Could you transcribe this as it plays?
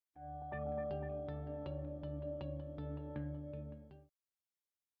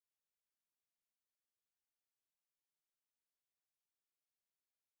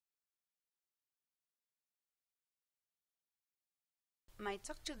My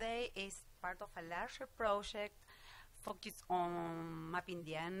talk today is part of a larger project focused on mapping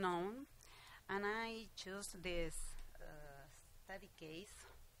the unknown, and I choose this study case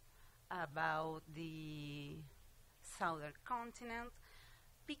about the southern continent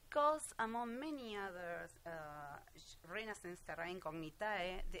because, among many others, Renaissance Terra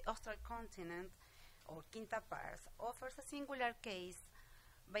Incognita, the Austral continent, or Quinta parts, offers a singular case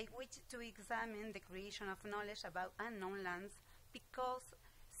by which to examine the creation of knowledge about unknown lands, because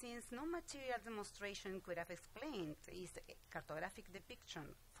since no material demonstration could have explained its cartographic depiction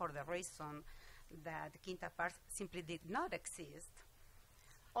for the reason that Quinta parts simply did not exist,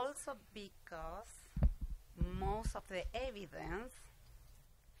 also because most of the evidence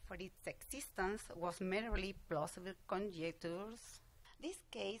for its existence was merely plausible conjectures. This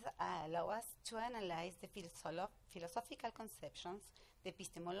case allows us to analyze the philosophical conceptions, the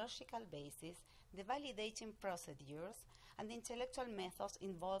epistemological basis, the validating procedures, and the intellectual methods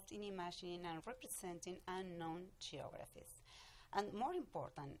involved in imagining and representing unknown geographies. And more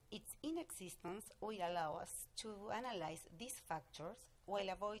important, its inexistence will allow us to analyze these factors while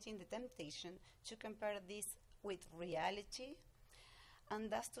avoiding the temptation to compare this with reality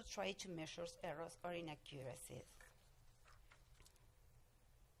and thus to try to measure errors or inaccuracies.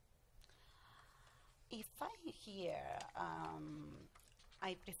 If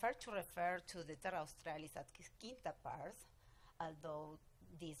I prefer to refer to the Terra Australis at Quinta parts, although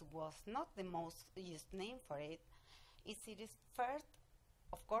this was not the most used name for it. It is first,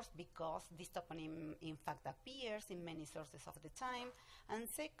 of course, because this toponym in fact appears in many sources of the time, and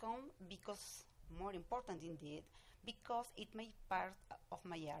second, because, more important indeed, because it made part of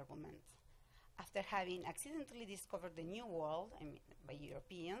my argument. After having accidentally discovered the New World, by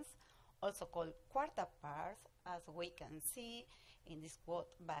Europeans, also called Quarta parts, as we can see in this quote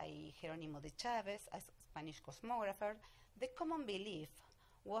by Jerónimo de Chávez, a Spanish cosmographer, the common belief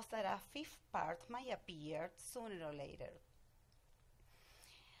was that a fifth part might appear sooner or later.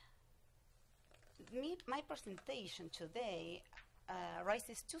 My presentation today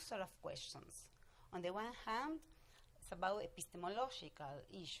raises two sort of questions. On the one hand, it's about epistemological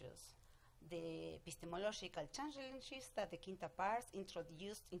issues, the epistemological challenges that the Quinta parts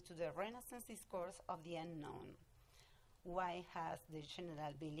introduced into the Renaissance discourse of the unknown. Why has the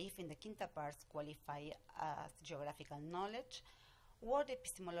general belief in the Quinta parts qualified as geographical knowledge? What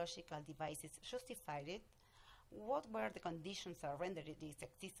epistemological devices justified it? What were the conditions that rendered its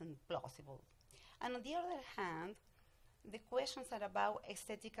existence plausible? And on the other hand, the questions are about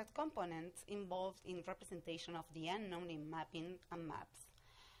aesthetical components involved in representation of the unknown in mapping and maps.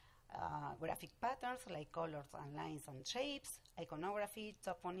 Graphic patterns like colors and lines and shapes, iconography,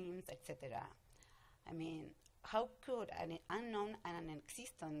 toponyms, etc. How could an unknown and an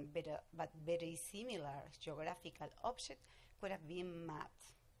existent but very similar geographical object could have been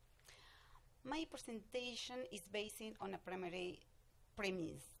mapped? My presentation is based on a primary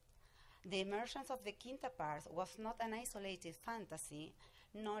premise. The emergence of the Quinta parts was not an isolated fantasy,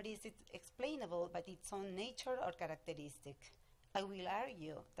 nor is it explainable by its own nature or characteristic. I will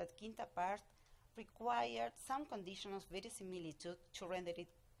argue that Quinta parts required some condition of verisimilitude to render it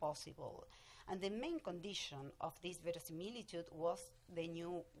possible, and the main condition of this verisimilitude was the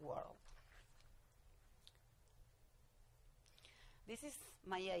New World. This is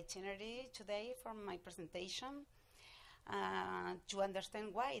my itinerary today for my presentation. To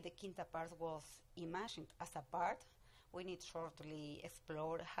understand why the Quinta parts was imagined as a part, we need shortly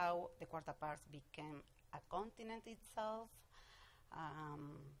explore how the Quarta parts became a continent itself.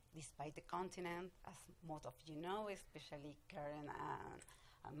 Despite the continent, as most of you know, especially Corin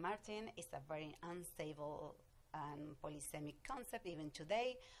and Martin, is a very unstable and polysemic concept even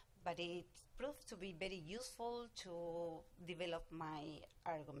today, but it proved to be very useful to develop my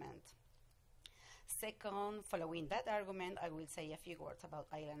argument. Second, following that argument, I will say a few words about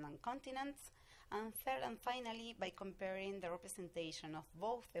islands and continents. And third and finally, by comparing the representation of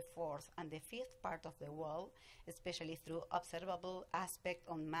both the fourth and the fifth part of the world, especially through observable aspects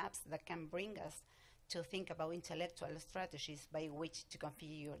on maps that can bring us to think about intellectual strategies by which to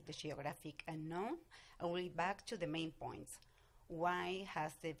configure the geographic unknown, I will be back to the main points. Why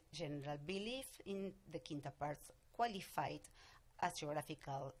has the general belief in the Quinta parts qualified as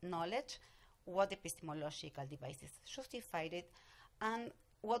geographical knowledge? What epistemological devices justified it? And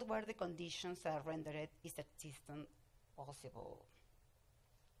what were the conditions that rendered its existence possible?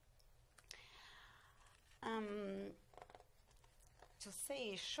 To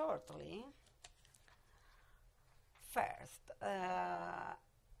say shortly, first,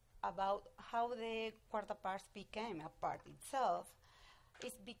 about how the Quarta parts became a part itself,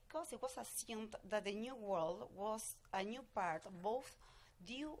 is because it was assumed that the New World was a new part, both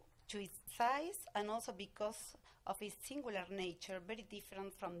due to its size and also because of its singular nature, very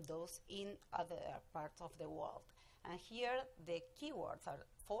different from those in other parts of the world. And here the keywords are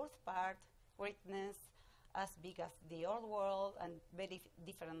fourth part, greatness, as big as the old world, and very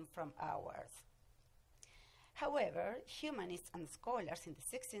different from ours. However, humanists and scholars in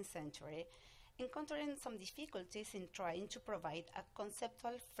the 16th century encountered some difficulties in trying to provide a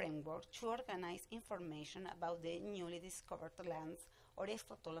conceptual framework to organize information about the newly discovered lands or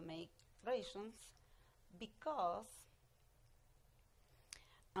extra-Ptolemaic regions, because,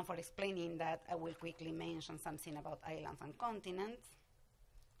 and for explaining that, I will quickly mention something about islands and continents.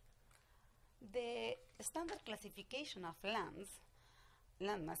 The standard classification of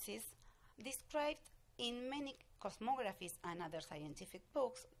landmasses, described in many cosmographies and other scientific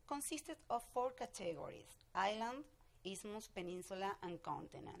books, consisted of four categories: island, isthmus, peninsula, and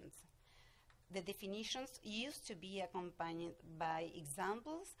continents. The definitions used to be accompanied by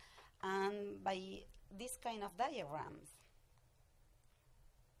examples and by this kind of diagrams.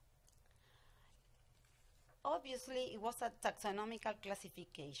 Obviously, it was a taxonomical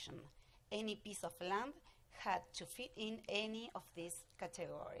classification. Any piece of land had to fit in any of these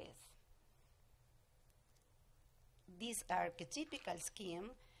categories. This archetypical scheme,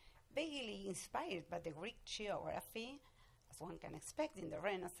 vaguely inspired by the Greek geography, as one can expect in the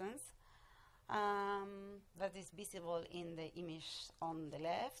Renaissance, that is visible in the image on the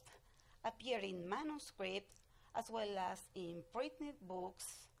left, appeared in manuscript as well as in printed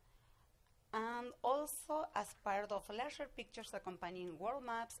books, and also as part of larger pictures accompanying world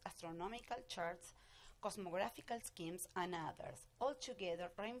maps, astronomical charts, cosmographical schemes, and others, altogether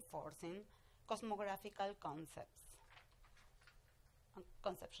reinforcing cosmographical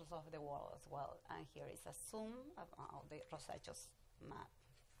conceptions of the world as well. And here is a zoom of the Rosachos map.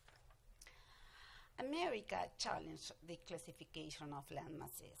 America challenged the classification of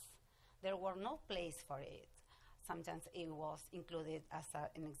landmasses. There were no place for it. Sometimes it was included as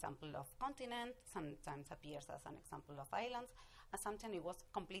an example of continent, sometimes appears as an example of islands, and sometimes it was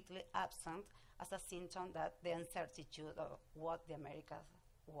completely absent as a symptom that the uncertainty of what the Americas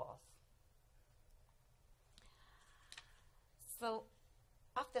was. So,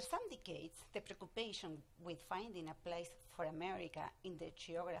 after some decades, the preoccupation with finding a place for America in the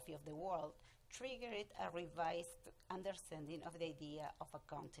geography of the world triggered a revised understanding of the idea of a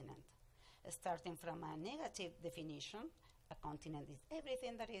continent. Starting from a negative definition, a continent is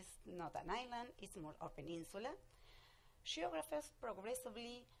everything that is not an island, isthmus, or peninsula, geographers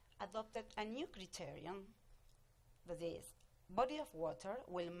progressively adopted a new criterion, that is, body of water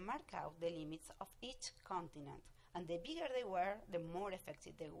will mark out the limits of each continent, and the bigger they were, the more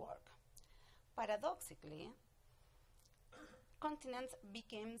effective they work. Paradoxically, continents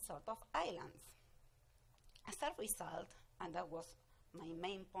became sort of islands. As a result, and that was my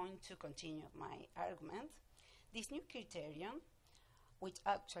main point to continue my argument, this new criterion, which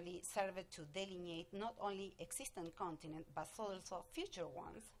actually served to delineate not only existing continents but also future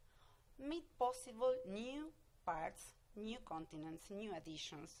ones, made possible new parts, new continents, new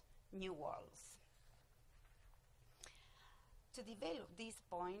additions, new worlds. To develop this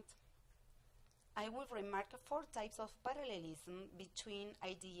point, I will remark four types of parallelism between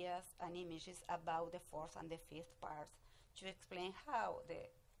ideas and images about the fourth and the fifth parts to explain how the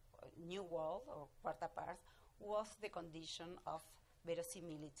new world, or quarta part, was the condition of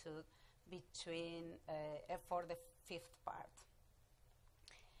verisimilitude between for the fifth part.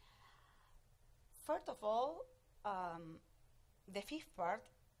 First of all, the fifth part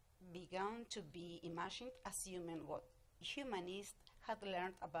began to be imagined assuming what humanists had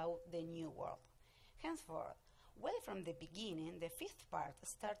learned about the new world. Henceforth, well from the beginning, the fifth part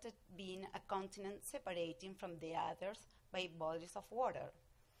started being a continent separating from the others by bodies of water.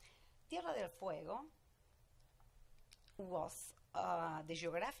 Tierra del Fuego was the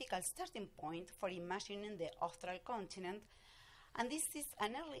geographical starting point for imagining the Austral continent, and this is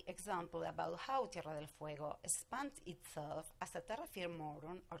an early example about how Tierra del Fuego expanded itself as a terra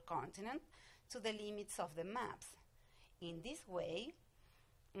firmorum, or continent, to the limits of the maps. In this way,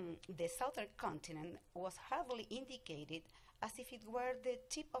 the southern continent was hardly indicated, as if it were the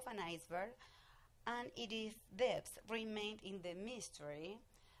tip of an iceberg, and its depths remained in the mystery,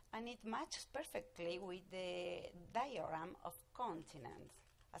 and it matches perfectly with the diagram of continents,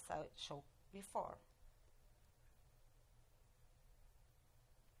 as I showed before.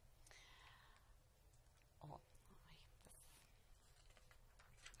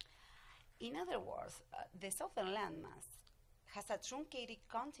 In other words, the southern landmass has a truncated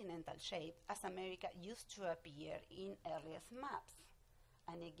continental shape as America used to appear in earliest maps.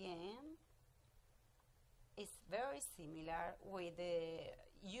 And again, it's very similar with the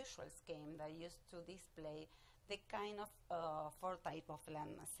usual scheme that used to display the kind of four type of land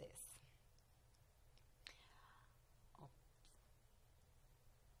masses.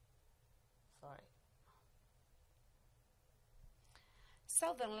 Sorry.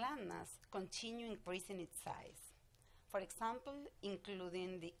 Southern landmass continue increasing its size. For example,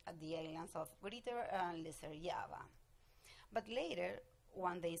 including the islands of Greater and Lesser Java. But later,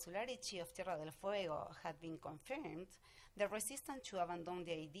 when the insularity of Tierra del Fuego had been confirmed, the resistance to abandon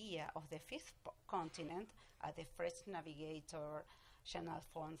the idea of the fifth continent, as the French navigator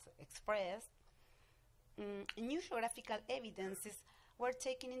Jean-Alphonse expressed, new geographical evidences were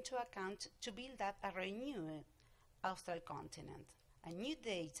taken into account to build up a renewed austral continent. And new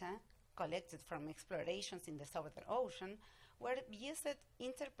data collected from explorations in the Southern Ocean were used to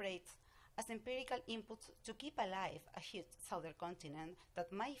interpret as empirical inputs to keep alive a huge southern continent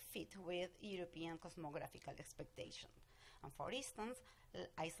that might fit with European cosmographical expectations. And for instance,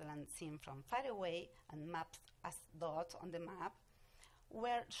 Iceland seen from far away and mapped as dots on the map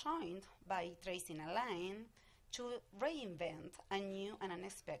were joined by tracing a line to reinvent a new and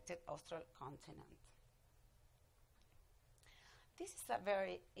unexpected austral continent. This is a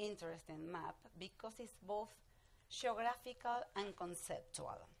very interesting map because it's both geographical and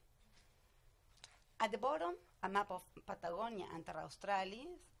conceptual. At the bottom, a map of Patagonia and Terra Australis,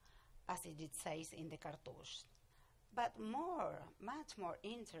 as it says in the cartouche. But much more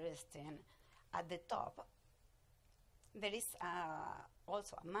interesting, at the top, there is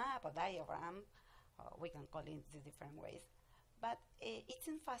also a map, a diagram, we can call it in different ways, but it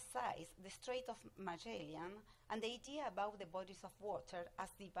emphasizes the Strait of Magellan and the idea about the bodies of water as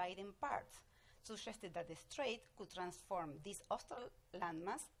dividing parts, suggested that the strait could transform this austral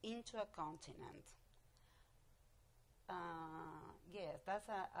landmass into a continent. Yes, that's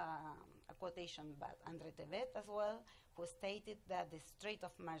a quotation by André Tebet as well, who stated that the Strait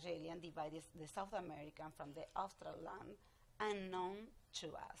of Magellan divides the South American from the austral land, unknown to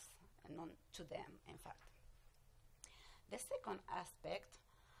us, unknown to them, in fact. The second aspect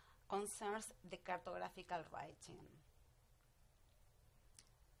concerns the cartographical writing.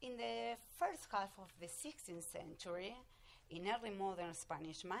 In the first half of the 16th century, in early modern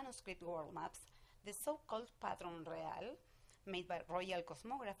Spanish manuscript world maps, the so-called Patrón Real, made by royal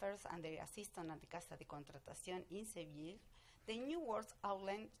cosmographers and their assistant at the Casa de Contratación in Seville, the new world's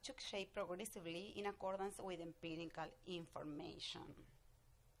outline took shape progressively in accordance with empirical information.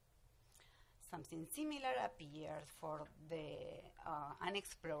 Something similar appeared for the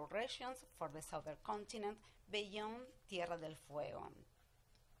unexplored regions for the southern continent beyond Tierra del Fuego.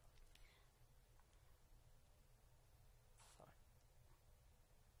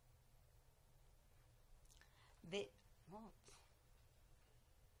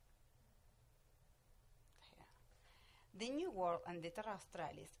 The New World and the Terra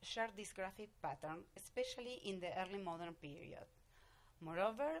Australis share this graphic pattern, especially in the early modern period.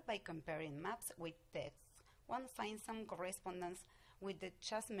 Moreover, by comparing maps with texts, one finds some correspondence with the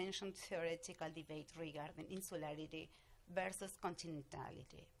just mentioned theoretical debate regarding insularity versus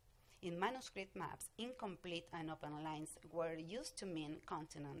continentality. In manuscript maps, incomplete and open lines were used to mean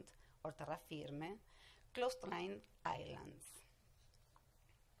continent or terra firme, closed-line islands.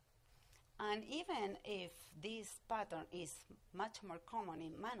 And even if this pattern is much more common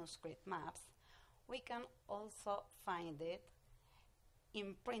in manuscript maps, we can also find it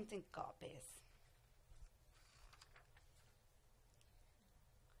in printed copies.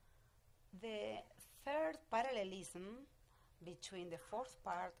 The third parallelism between the fourth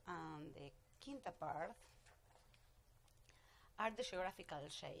part and the Quinta part are the geographical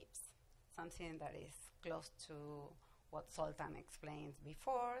shapes, something that is close to what Zoltan explained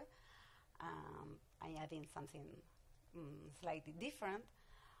before. I add in something slightly different.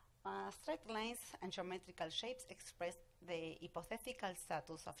 Straight lines and geometrical shapes express the hypothetical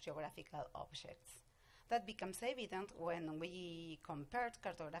status of geographical objects. That becomes evident when we compared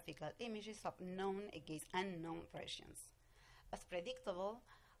cartographical images of known against unknown regions. As predictable,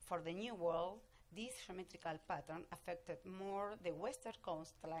 for the New World, this geometrical pattern affected more the western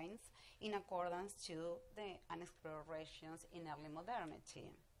coastlines in accordance to the unexplored regions in early modernity.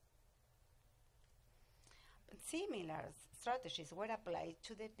 Similar strategies were applied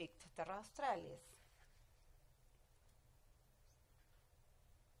to depict Terra Australis.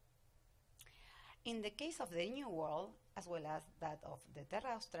 In the case of the New World, as well as that of the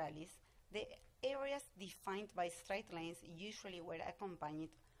Terra Australis, the areas defined by straight lines usually were accompanied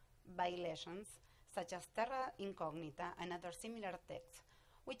by legends such as Terra Incognita and other similar texts,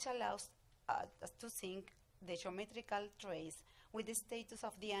 which allows us to sync the geometrical trace with the status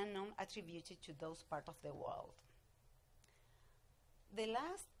of the unknown attributed to those parts of the world. The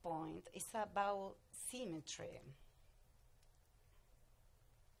last point is about symmetry.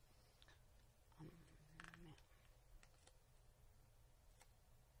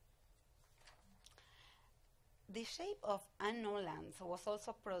 The shape of unknown lands was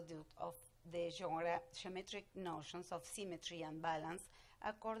also a product of the geometric notions of symmetry and balance,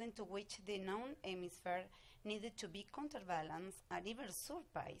 according to which the known hemisphere needed to be counterbalanced and even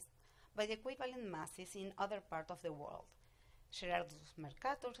surpassed by the equivalent masses in other parts of the world. Gerardus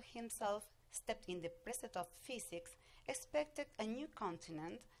Mercator himself, stepped in the presence of physics, expected a new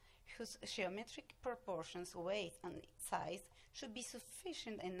continent whose geometric proportions, weight, and size should be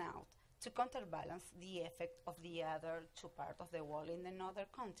sufficient enough to counterbalance the effect of the other two parts of the world in another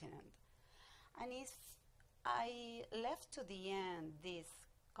continent. And if I left to the end this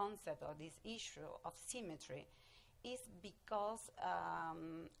concept or this issue of symmetry, is because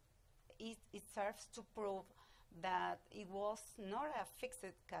it serves to prove that it was not a fixed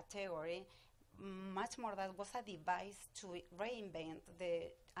category, much more that was a device to reinvent the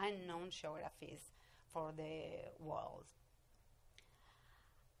unknown geographies for the world.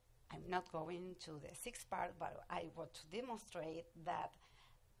 I'm not going to the sixth part, but I want to demonstrate that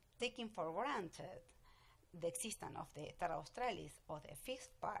taking for granted the existence of the Terra Australis, or the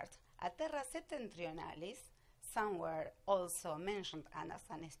fifth part, a Terra Septentrionalis, somewhere also mentioned and as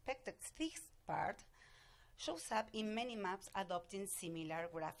an expected sixth part, shows up in many maps adopting similar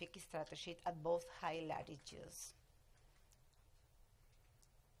graphic strategies at both high latitudes.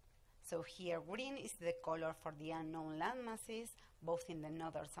 So here green is the color for the unknown landmasses, both in the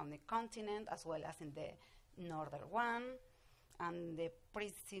northern southern continent as well as in the northern one. And the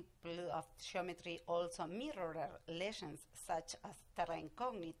principle of geometry also mirror legends such as Terra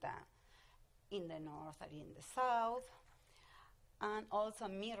Incognita in the north and in the south, and also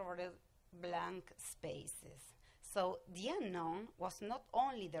mirrored blank spaces. So the unknown was not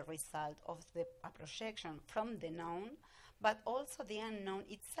only the result of a projection from the known, but also the unknown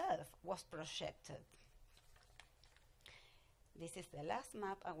itself was projected. This is the last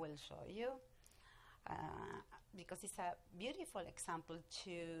map I will show you, because it's a beautiful example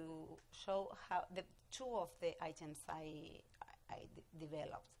to show how the two of the items I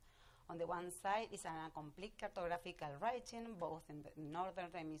developed. On the one side is a complete cartographical writing, both in the northern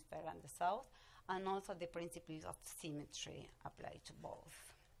hemisphere and the south, and also the principles of symmetry apply to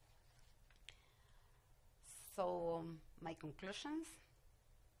both. So my conclusions.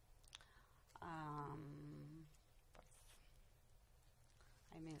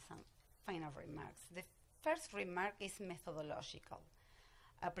 I made some final remarks. The first remark is methodological.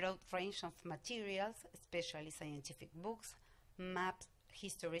 A broad range of materials, especially scientific books, maps,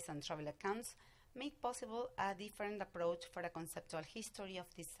 histories, and travel accounts, make possible a different approach for a conceptual history of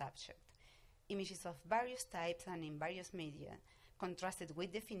this subject. Images of various types and in various media, contrasted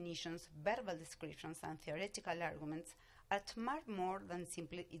with definitions, verbal descriptions, and theoretical arguments, are much more than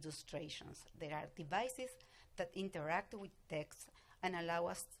simply illustrations. They are devices that interact with text and allow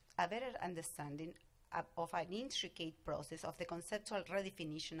us a better understanding of an intricate process of the conceptual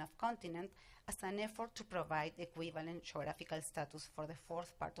redefinition of continent as an effort to provide equivalent geographical status for the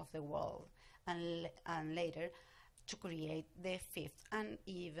fourth part of the world, and later to create the fifth and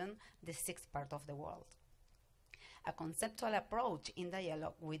even the sixth part of the world. A conceptual approach in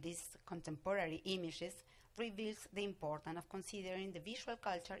dialogue with these contemporary images reveals the importance of considering the visual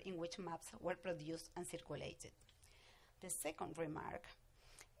culture in which maps were produced and circulated. The second remark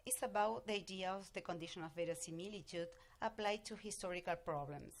is about the idea of the condition of verisimilitude applied to historical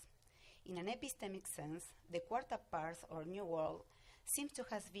problems. In an epistemic sense, the quarta pars, or New World, seems to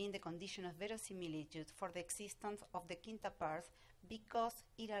have been the condition of verisimilitude for the existence of the Quinta pars because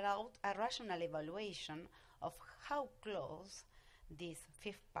it allowed a rational evaluation of how close this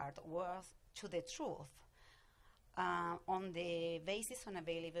fifth part was to the truth, on the basis of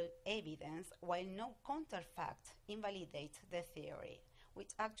available evidence, while no counterfact invalidates the theory, which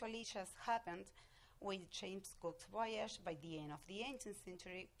actually just happened with James Cook's voyage by the end of the 18th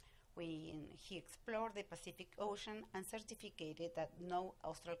century, when he explored the Pacific Ocean and certificated that no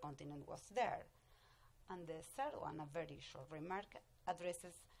austral continent was there. And the third one, a very short remark,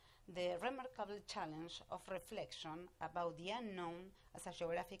 addresses the remarkable challenge of reflection about the unknown as a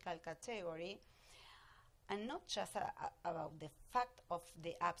geographical category, and not just about the fact of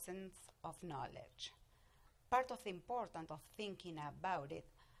the absence of knowledge. Part of the importance of thinking about it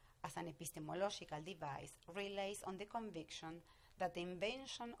as an epistemological device relies on the conviction that the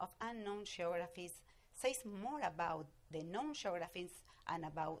invention of unknown geographies says more about the known geographies and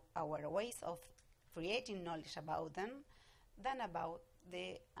about our ways of creating knowledge about them than about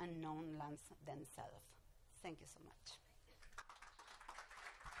the unknown lands themselves. Thank you so much.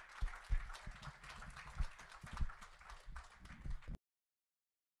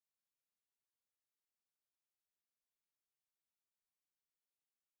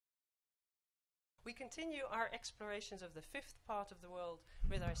 We continue our explorations of the fifth part of the world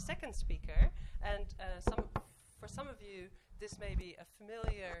with our second speaker, and for some of you this may be a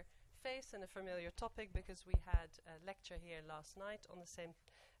familiar face and a familiar topic because we had a lecture here last night on the same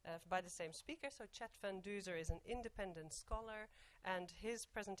by the same speaker. So Chet van Duzer is an independent scholar, and his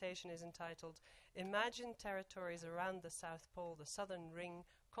presentation is entitled Imagine Territories Around the South Pole, the Southern Ring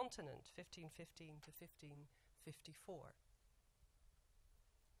Continent, 1515 to 1554.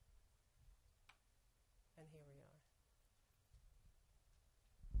 And here we are.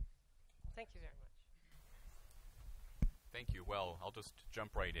 Thank you very much. Thank you. Well, I'll just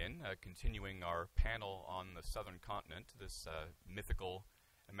jump right in, continuing our panel on the southern continent, this mythical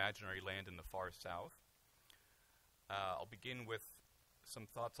imaginary land in the far south. I'll begin with some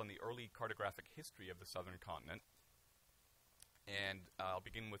thoughts on the early cartographic history of the southern continent. And I'll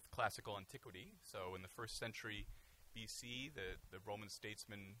begin with classical antiquity. So in the 1st century BC, the Roman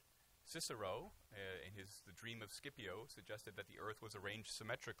statesman Cicero, in his The Dream of Scipio, suggested that the earth was arranged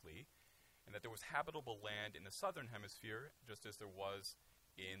symmetrically and that there was habitable land in the southern hemisphere just as there was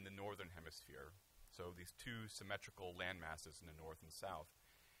in the northern hemisphere. So these two symmetrical land masses in the north and south.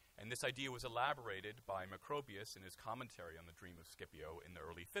 And this idea was elaborated by Macrobius in his commentary on the Dream of Scipio in the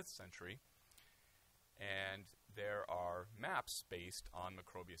early 5th century. And there are maps based on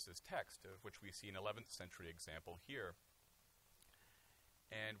Macrobius's text, of which we see an 11th century example here.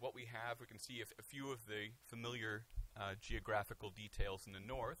 And what we have, we can see a few of the familiar geographical details in the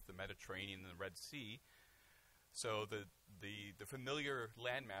north, the Mediterranean and the Red Sea. So the familiar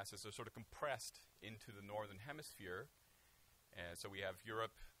land masses are sort of compressed into the northern hemisphere. And so we have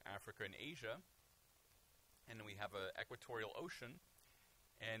Europe, Africa, and Asia. And then we have an equatorial ocean.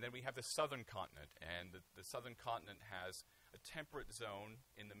 And then we have the southern continent. And the southern continent has a temperate zone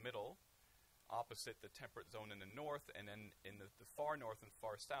in the middle, opposite the temperate zone in the north, and then in the far north and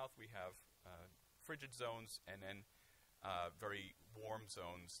far south we have frigid zones, and then very warm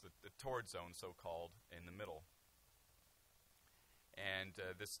zones, the torrid zone so-called, in the middle. And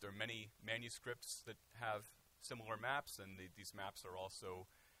there are many manuscripts that have similar maps, and these maps are also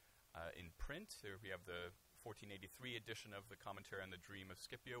in print. Here we have the 1483 edition of the commentary on the Dream of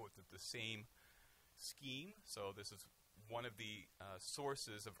Scipio with the same scheme. So this is one of the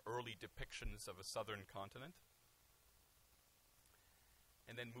sources of early depictions of a southern continent.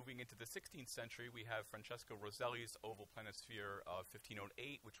 And then moving into the 16th century, we have Francesco Roselli's oval planisphere of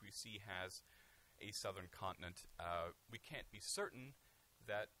 1508, which we see has a southern continent. We can't be certain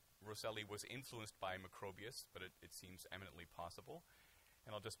that Roselli was influenced by Macrobius, but it seems eminently possible.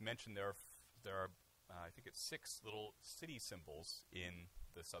 And I'll just mention there are I think it's 6 little city symbols in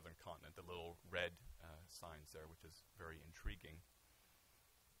the southern continent, the little red signs there, which is very intriguing.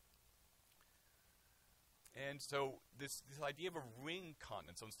 And so this idea of a ring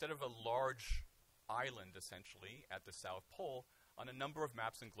continent, so instead of a large island, essentially, at the South Pole, on a number of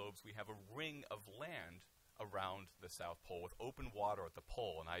maps and globes, we have a ring of land around the South Pole with open water at the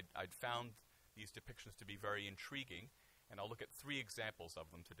pole. And I'd found these depictions to be very intriguing, and I'll look at 3 examples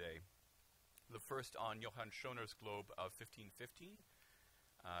of them today. The first on Johann Schoner's globe of 1515.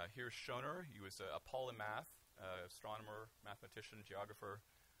 Here's Schoner. He was a polymath, astronomer, mathematician, geographer,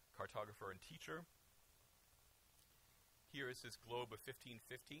 cartographer, and teacher. Here is his globe of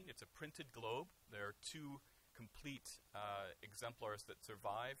 1515. It's a printed globe. There are 2 complete exemplars that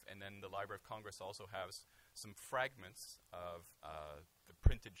survive, and then the Library of Congress also has some fragments of the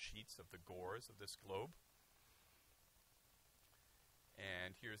printed sheets of the gores of this globe.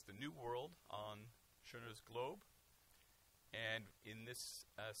 And here's the New World on Schoner's globe. And in this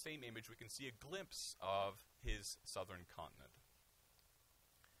same image, we can see a glimpse of his southern continent.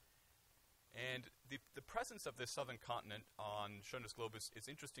 And the presence of this southern continent on Schoner's globe is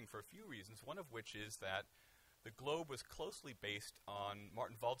interesting for a few reasons, one of which is that the globe was closely based on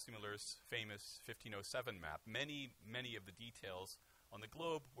Martin Waldseemüller's famous 1507 map. Many of the details on the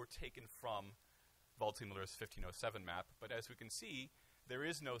globe were taken from Waldseemüller's 1507 map, but as we can see, there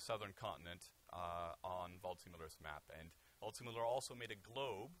is no southern continent on Waldseemüller's map. And Waldseemüller also made a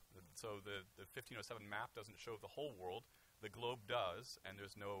globe, so the 1507 map doesn't show the whole world. The globe does, and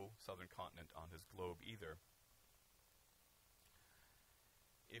there's no southern continent on his globe either.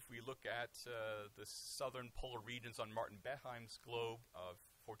 If we look at the southern polar regions on Martin Beheim's globe of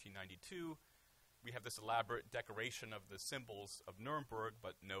 1492, we have this elaborate decoration of the symbols of Nuremberg,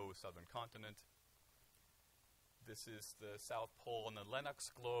 but no southern continent. This is the South Pole on the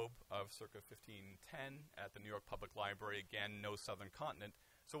Lennox globe of circa 1510 at the New York Public Library. Again, no southern continent.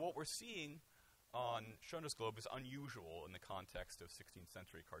 So what we're seeing on Schoner's globe is unusual in the context of 16th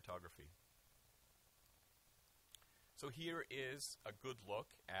century cartography. So here is a good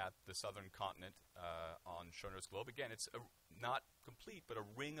look at the southern continent on Schoner's globe. Again, it's not complete, but a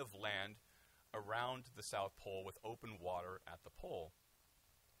ring of land around the South Pole with open water at the pole.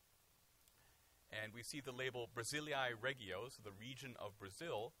 And we see the label Brasiliae Regio, so the region of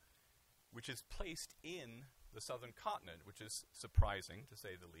Brazil, which is placed in the southern continent, which is surprising, to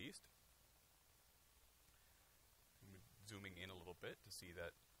say the least. I'm zooming in a little bit to see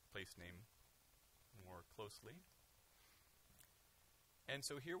that place name more closely. And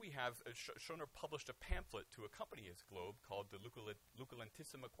so here we have, Schoner published a pamphlet to accompany his globe called the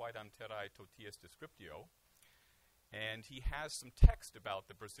Luculentissima Quaedam Terrae Totius Descriptio. And he has some text about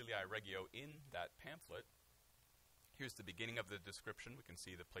the Brasiliae Regio in that pamphlet. Here's the beginning of the description. We can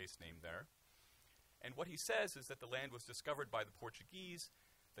see the place name there. And what he says is that the land was discovered by the Portuguese,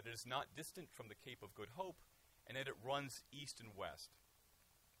 that it is not distant from the Cape of Good Hope, and that it runs east and west.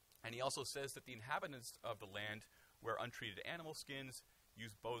 And he also says that the inhabitants of the land wear untreated animal skins,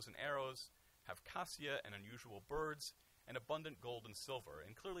 use bows and arrows, have cassia and unusual birds, and abundant gold and silver.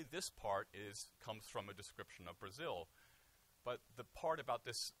 And clearly this part comes from a description of Brazil. But the part about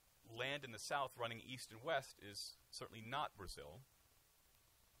this land in the south running east and west is certainly not Brazil.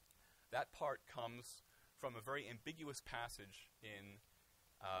 That part comes from a very ambiguous passage in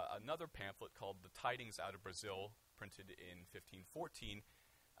another pamphlet called The Tidings Out of Brazil, printed in 1514,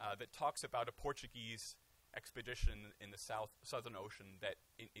 that talks about a Portuguese expedition in the southern ocean that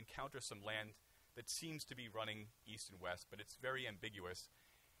encounters some land that seems to be running east and west, but it's very ambiguous.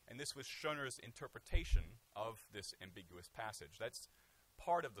 And this was Schoner's interpretation of this ambiguous passage. That's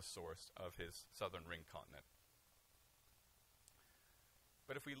part of the source of his southern ring continent.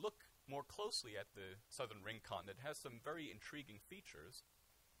 But if we look more closely at the southern ring continent, it has some very intriguing features.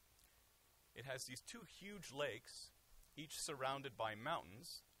 It has these two huge lakes, each surrounded by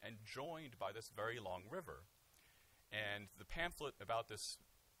mountains and joined by this very long river. And the pamphlet about this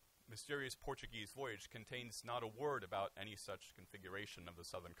mysterious Portuguese voyage contains not a word about any such configuration of the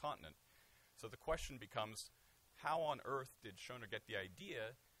southern continent. So the question becomes, how on earth did Schoner get the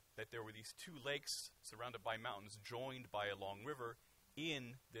idea that there were these two lakes surrounded by mountains joined by a long river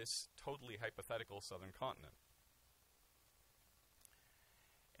in this totally hypothetical southern continent?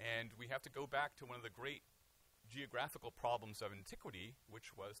 And we have to go back to one of the great geographical problems of antiquity,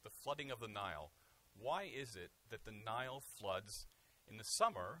 which was the flooding of the Nile. Why is it that the Nile floods in the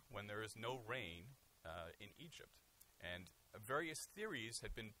summer when there is no rain in Egypt? And various theories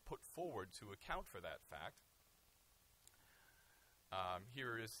had been put forward to account for that fact.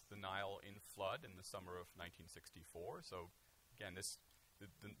 Here is the Nile in flood in the summer of 1964. So again,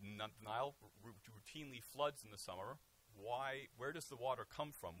 the Nile routinely floods in the summer. Where does the water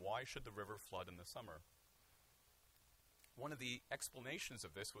come from? Why should the river flood in the summer? One of the explanations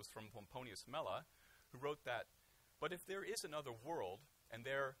of this was from Pomponius Mela, who wrote that, but if there is another world, and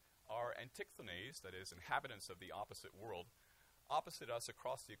there are antichthenes, that is, inhabitants of the opposite world, opposite us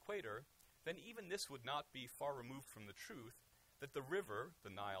across the equator, then even this would not be far removed from the truth that the river,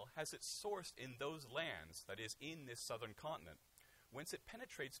 the Nile, has its source in those lands, that is, in this southern continent, whence it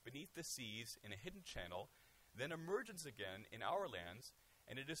penetrates beneath the seas in a hidden channel, then emerges again in our lands,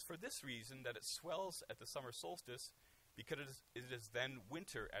 and it is for this reason that it swells at the summer solstice, because it is then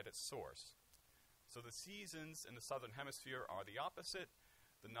winter at its source. So the seasons in the southern hemisphere are the opposite.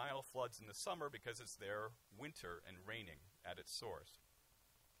 The Nile floods in the summer because it's there winter and raining at its source.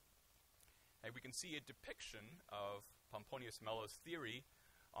 And we can see a depiction of Pomponius Mela's theory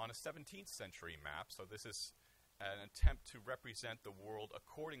on a 17th century map. So this is an attempt to represent the world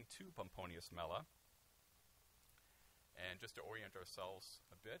according to Pomponius Mela. And just to orient ourselves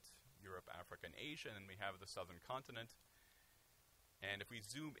a bit, Europe, Africa, and Asia, and then we have the southern continent. And if we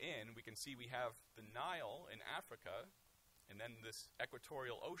zoom in, we can see we have the Nile in Africa, and then this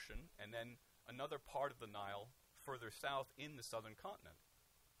equatorial ocean, and then another part of the Nile further south in the southern continent.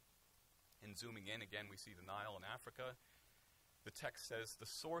 And zooming in, again, we see the Nile in Africa. The text says the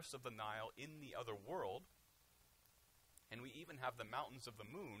source of the Nile in the other world. And we even have the mountains of the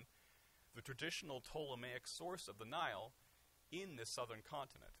moon, the traditional Ptolemaic source of the Nile, in this southern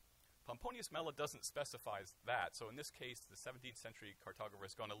continent. Pomponius Mela doesn't specify that, so in this case, the 17th century cartographer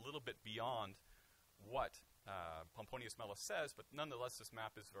has gone a little bit beyond what Pomponius Mela says, but nonetheless, this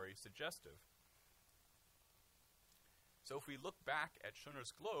map is very suggestive. So if we look back at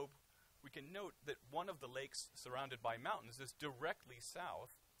Schoner's globe, we can note that one of the lakes surrounded by mountains is directly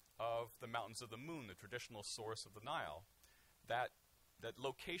south of the Mountains of the Moon, the traditional source of the Nile. That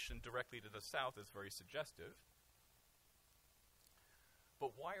location directly to the south is very suggestive.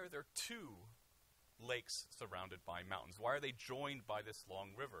 But why are there two lakes surrounded by mountains? Why are they joined by this long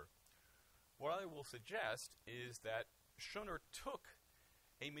river? What I will suggest is that Schöner took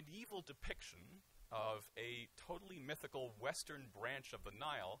a medieval depiction of a totally mythical western branch of the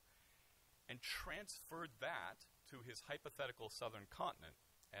Nile and transferred that to his hypothetical southern continent.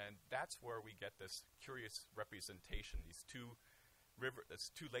 And that's where we get this curious representation, these two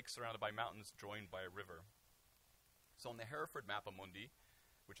lakes surrounded by mountains joined by a river. So on the Hereford Mappamundi,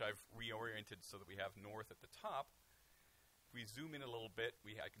 which I've reoriented so that we have north at the top, if we zoom in a little bit,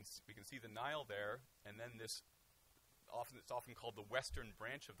 we can see the Nile there, and then it's often called the western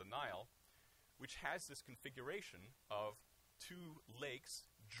branch of the Nile, which has this configuration of two lakes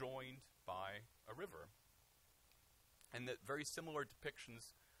joined by a river. And that very similar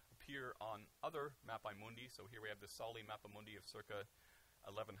depictions appear on other Mappamundi. So here we have the Sali Mappamundi of circa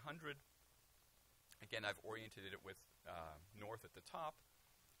 1100. Again, I've oriented it with north at the top,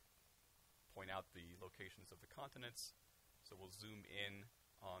 point out the locations of the continents. So we'll zoom in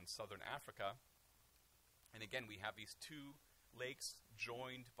on southern Africa. And again, we have these two lakes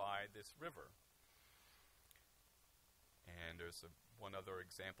joined by this river. And there's one other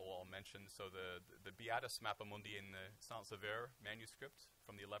example I'll mention. So the Beatus Mappamundi in the Saint-Sever manuscript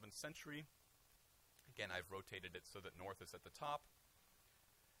from the 11th century. Again, I've rotated it so that north is at the top.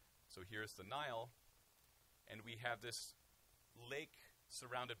 So here's the Nile. And we have this lake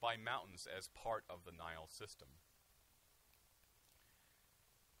surrounded by mountains as part of the Nile system.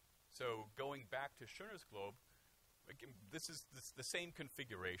 So going back to Schöner's globe, again, this is the same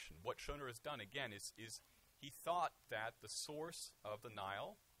configuration. What Schöner has done, again, is he thought that the source of the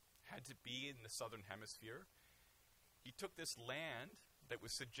Nile had to be in the southern hemisphere. He took this land that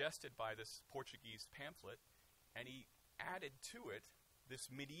was suggested by this Portuguese pamphlet, and he added to it this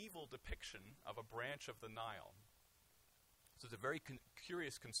medieval depiction of a branch of the Nile. So it's a very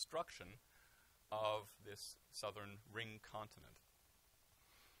curious construction of this southern ring continent.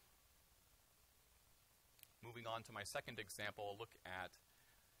 Moving on to my second example, I'll look at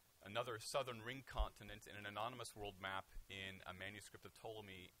another southern ring continent in an anonymous world map in a manuscript of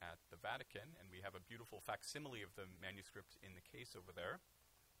Ptolemy at the Vatican, and we have a beautiful facsimile of the manuscript in the case over there.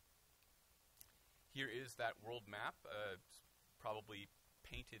 Here is that world map, probably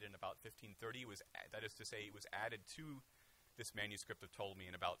painted in about 1530. That is to say, it was added to this manuscript of Ptolemy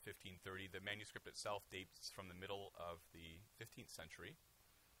in about 1530. The manuscript itself dates from the middle of the 15th century.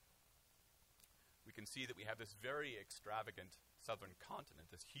 We can see that we have this very extravagant southern continent,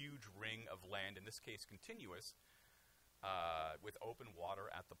 this huge ring of land, in this case continuous, with open water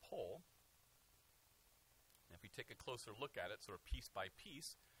at the pole. And if we take a closer look at it, sort of piece by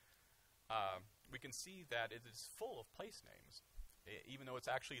piece, we can see that it is full of place names, even though it's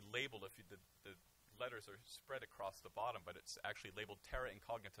actually labeled. The letters are spread across the bottom, but it's actually labeled Terra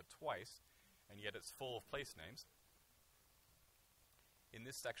Incognita twice, and yet it's full of place names. In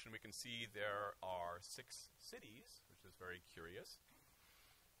this section, we can see there are 6 cities, which is very curious.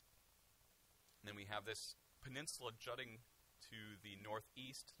 And then we have this peninsula jutting to the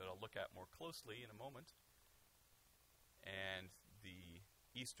northeast that I'll look at more closely in a moment, and the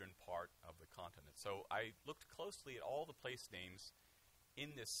eastern part of the continent. So I looked closely at all the place names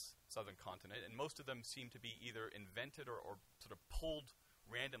in this southern continent, and most of them seem to be either invented or sort of pulled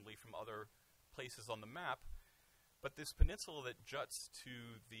randomly from other places on the map. But this peninsula that juts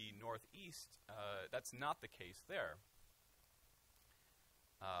to the northeast, that's not the case there.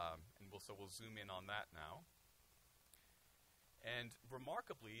 And we'll zoom in on that now. And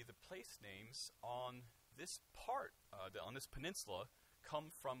remarkably, the place names on this part, on this peninsula, come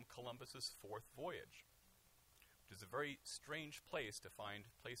from Columbus's 4th voyage, which is a very strange place to find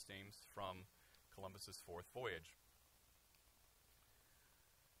place names from Columbus's 4th voyage.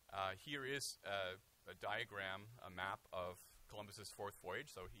 Here is a diagram, a map of Columbus's 4th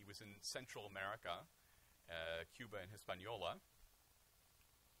voyage. So he was in Central America, Cuba and Hispaniola,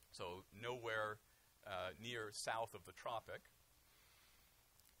 so nowhere near south of the tropic.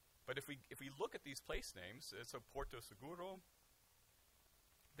 But if we look at these place names, so Porto Seguro,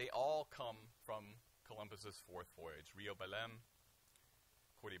 they all come from Columbus's 4th voyage. Rio Belém,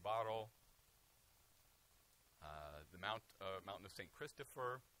 Coribaro, the Mountain of St.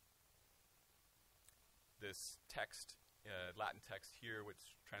 Christopher. This text, Latin text here,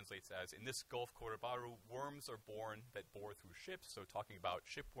 which translates as, in this Gulf Coribaru, worms are born that bore through ships. So talking about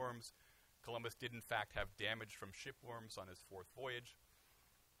shipworms, Columbus did in fact have damage from shipworms on his 4th voyage.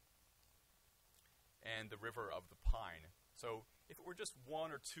 And the River of the Pine. So if it were just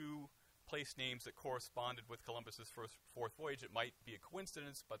one or two place names that corresponded with Columbus's fourth voyage, it might be a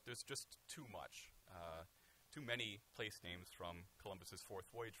coincidence, but there's just too much, too many place names from Columbus's fourth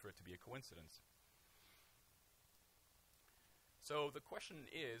voyage for it to be a coincidence. So the question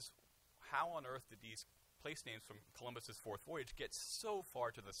is, how on earth did these place names from Columbus's fourth voyage get so far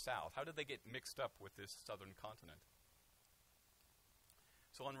to the south? How did they get mixed up with this southern continent?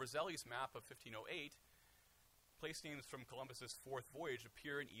 So on Roselli's map of 1508, place names from Columbus's fourth voyage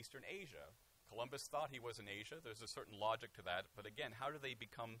appear in Eastern Asia. Columbus thought he was in Asia. There's a certain logic to that. But again, how do they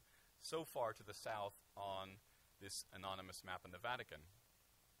become so far to the south on this anonymous map in the Vatican?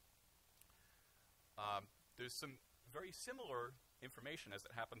 There's some very similar information as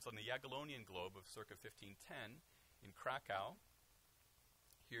it happens on the Jagiellonian globe of circa 1510 in Krakow.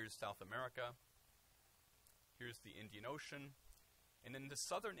 Here's South America. Here's the Indian Ocean. And in the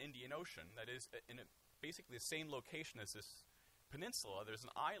southern Indian Ocean, that is in basically the same location as this peninsula, there's an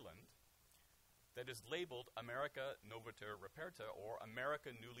island that is labeled America Noviter Reperta, or America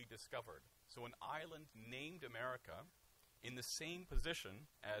Newly Discovered. So an island named America in the same position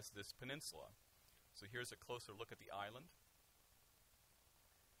as this peninsula. So here's a closer look at the island.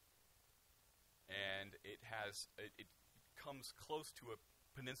 And it comes close to a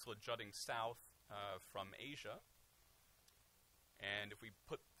peninsula jutting south from Asia. And if we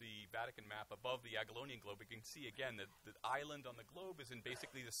put the Vatican map above the Jagiellonian globe, we can see again that the island on the globe is in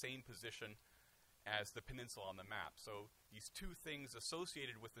basically the same position as the peninsula on the map. So these two things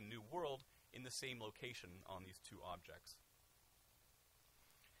associated with the New World in the same location on these two objects.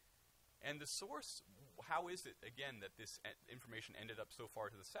 And the source, how is it, again, that this information ended up so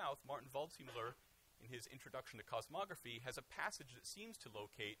far to the south? Martin Waldseemüller, in his Introduction to Cosmography, has a passage that seems to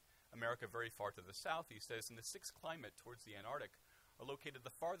locate America very far to the south. He says, in the sixth climate towards the Antarctic are located the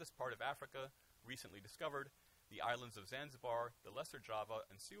farthest part of Africa, recently discovered, the islands of Zanzibar, the Lesser Java,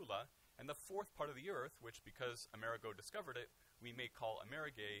 and Sula, and the fourth part of the earth, which, because Amerigo discovered it, we may call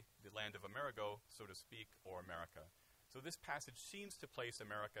Amerige, the land of Amerigo, so to speak, or America. So this passage seems to place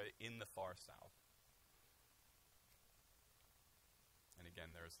America in the far south. And again,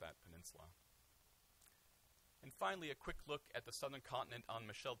 there's that peninsula. And finally, a quick look at the southern continent on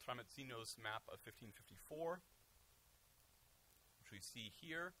Michel Tramezzino's map of 1554, which we see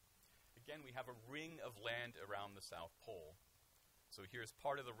here. Again, we have a ring of land around the South Pole. So here's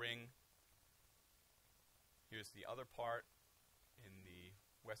part of the ring. Here's the other part in the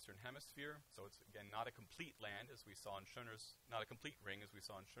Western Hemisphere. So it's, again, not a complete land, as we saw in Schöner's, not a complete ring, as we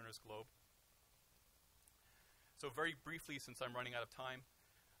saw in Schöner's globe. So very briefly, since I'm running out of time,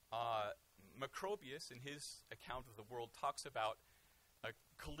 Macrobius, in his account of the world, talks about a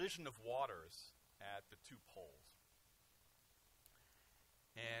collision of waters at the two poles.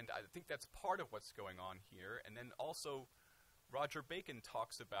 And I think that's part of what's going on here. And then also, Roger Bacon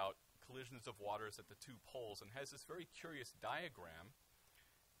talks about collisions of waters at the two poles and has this very curious diagram,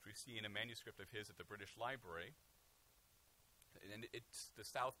 which we see in a manuscript of his at the British Library. And it's the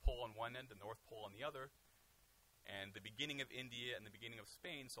South Pole on one end, the North Pole on the other, and the beginning of India and the beginning of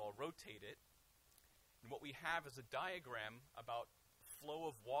Spain, so I'll rotate it. And what we have is a diagram about flow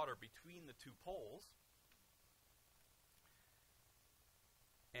of water between the two poles.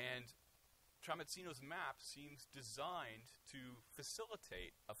 And Tramezzino's map seems designed to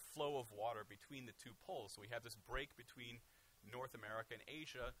facilitate a flow of water between the two poles. So we have this break between North America and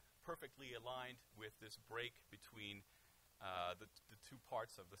Asia, perfectly aligned with this break between the two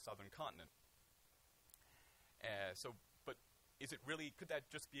parts of the southern continent. But is it really, could that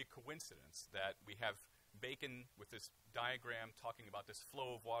just be a coincidence that we have Bacon with this diagram talking about this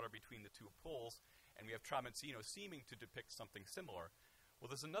flow of water between the two poles, and we have Tramezzino seeming to depict something similar? Well,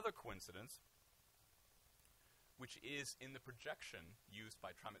 there's another coincidence, which is in the projection used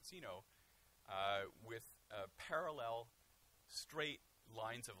by Tramezzino with parallel straight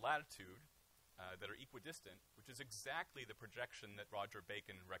lines of latitude that are equidistant, which is exactly the projection that Roger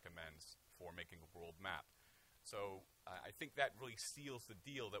Bacon recommends for making a world map. So I think that really seals the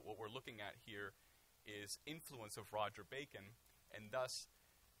deal that what we're looking at here is influence of Roger Bacon, and thus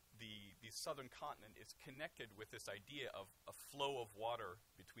the southern continent is connected with this idea of a flow of water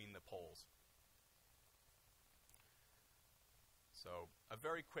between the poles. So a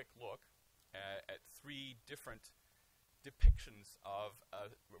very quick look at three different depictions of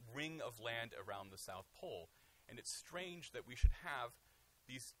a ring of land around the South Pole. And it's strange that we should have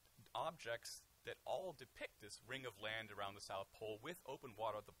these objects that all depict this ring of land around the South Pole with open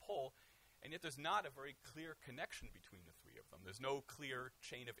water at the pole, and yet there's not a very clear connection between the three of them. There's no clear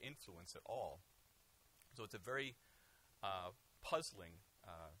chain of influence at all. So it's a very puzzling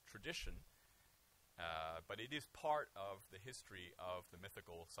tradition. but it is part of the history of the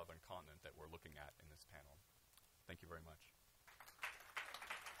mythical southern continent that we're looking at in this panel. Thank you very much.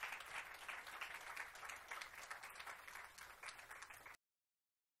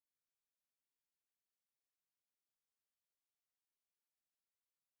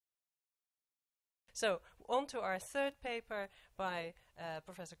 So, on to our third paper by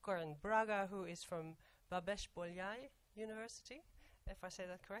Professor Corin Braga, who is from Babes-Bolyai University, if I say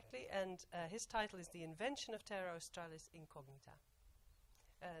that correctly, and his title is The Invention of Terra, Australis, Incognita.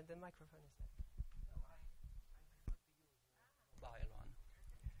 The microphone is there.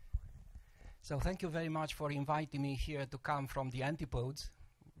 So thank you very much for inviting me here to come from the antipodes,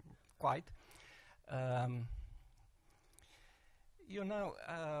 quite.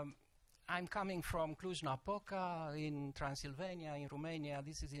 I'm coming from Cluj-Napoca in Transylvania, in Romania.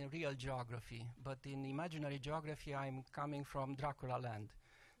 This is in real geography, but in imaginary geography, I'm coming from Dracula land.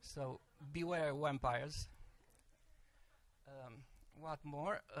 So beware vampires. What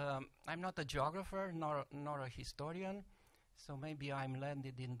more? I'm not a geographer nor a historian, so maybe I'm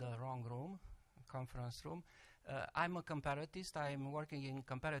landed in the wrong room, conference room. I'm a comparatist. I'm working in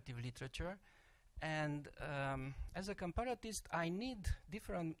comparative literature. And as a comparatist, I need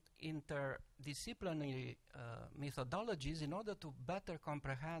different interdisciplinary methodologies in order to better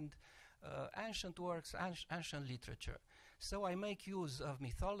comprehend ancient works, ancient literature. So I make use of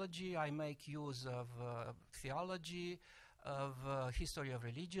mythology, I make use of theology, of history of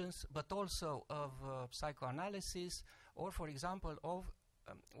religions, but also of psychoanalysis, or for example, of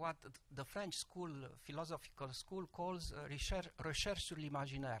what the French school, philosophical school, calls recherche sur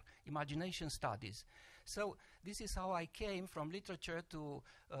l'imaginaire, imagination studies. So this is how I came from literature to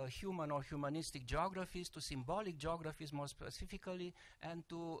human or humanistic geographies, to symbolic geographies more specifically, and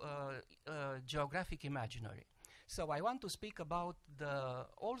to geographic imaginary. So I want to speak about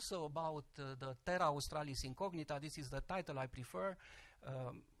also about the Terra Australis Incognita. This is the title I prefer.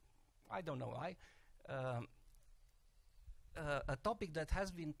 I don't know why. A topic that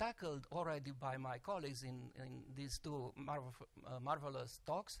has been tackled already by my colleagues in these two marvelous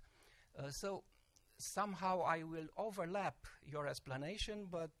talks. So somehow I will overlap your explanation,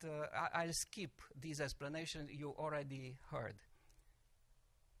 but I'll skip these explanations you already heard.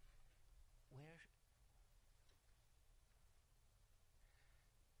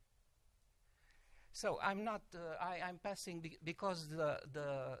 So I'm not. I'm passing because the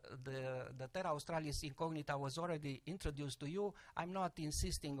Terra Australis Incognita was already introduced to you. I'm not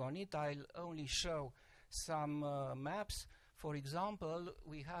insisting on it. I'll only show some maps. For example,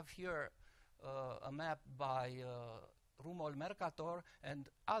 we have here a map by Rumol Mercator and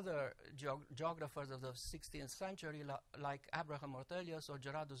other geographers of the 16th century, like Abraham Ortelius or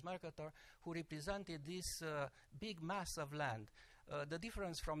Gerardus Mercator, who represented this big mass of land. The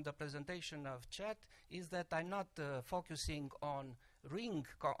difference from the presentation of Chet is that I'm not focusing on a ring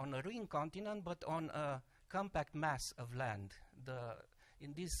continent, but on a compact mass of land.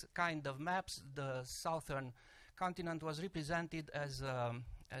 In this kind of maps, the southern continent was represented as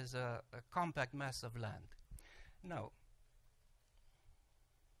a compact mass of land. Now,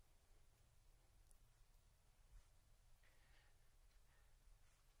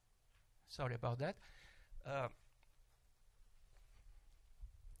 sorry about that.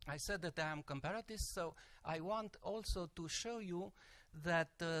 I said that I am comparatist, so I want also to show you that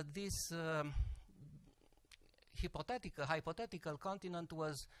this hypothetical continent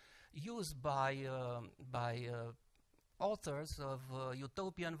was used by authors of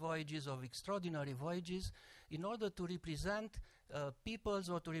utopian voyages, of extraordinary voyages, in order to represent peoples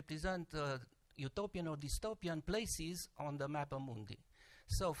or to represent utopian or dystopian places on the mappa mundi.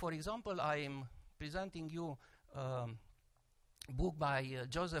 So, for example, I am presenting you book by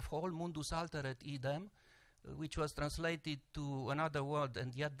Joseph Hall, Mundus Alter et Idem, which was translated to Another World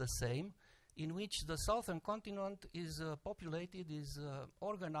and Yet the Same, in which the southern continent is populated, is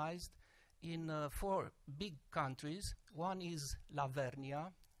organized in 4 big countries. One is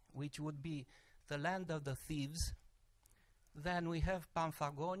Lavernia, which would be the land of the thieves. Then we have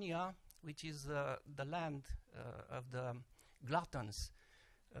Pamphagonia, which is the land of the gluttons,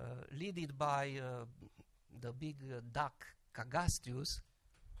 led by the big duck Cagastrius.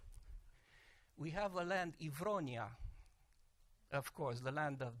 We have a land, Ivronia, of course, the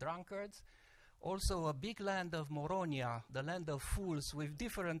land of drunkards. Also a big land of Moronia, the land of fools, with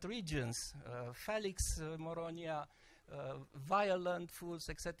different regions, Felix Moronia, violent fools,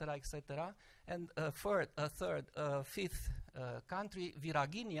 etc., etc. And a fifth country,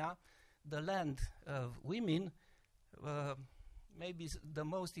 Viraginia, the land of women. Maybe the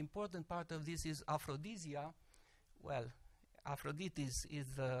most important part of this is Aphrodisia. Well, Aphrodite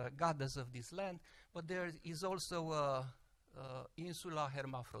is the goddess of this land, but there is also Insula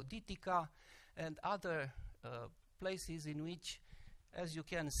Hermaphroditica and other places in which, as you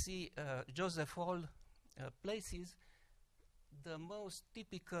can see, Joseph Hall places the most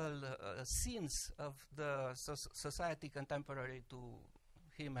typical scenes of the society contemporary to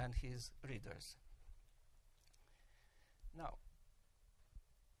him and his readers. Now,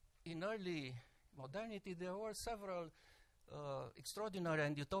 in early modernity, there were several extraordinary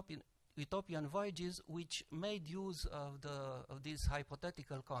and utopian voyages which made use of this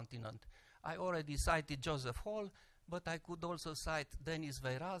hypothetical continent. I already cited Joseph Hall, but I could also cite Denis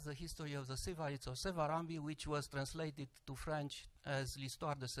Veyras, The History of the Sévarides of Sévarambie, which was translated to French as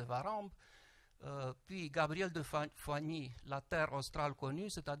L'Histoire de Sévarambes, puis Gabriel de Foigny, La Terre australe connue,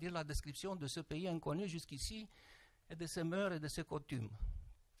 c'est-à-dire la description de ce pays inconnu jusqu'ici et de ses mœurs et de ses coutumes.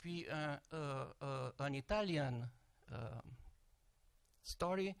 Puis un Italian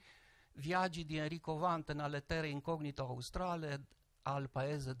story, Viaggi di Enrico Vanten alle terre incognite australe al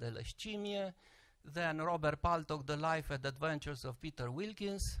paese delle scimmie. Then Robert Paltok, The Life and Adventures of Peter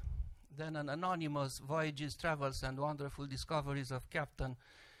Wilkins. Then an anonymous Voyages, Travels and Wonderful Discoveries of Captain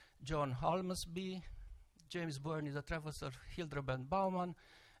John Holmesby. James Burney, The Travels of Hildebrandt Baumann.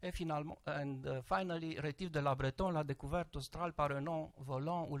 And finally, Rétif de la Breton, La découverte australe par un nom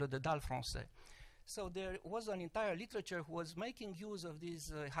volant ou le dédale français. So there was an entire literature who was making use of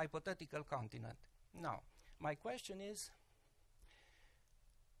this hypothetical continent. Now, my question is,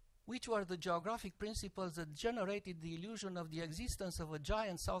 which were the geographic principles that generated the illusion of the existence of a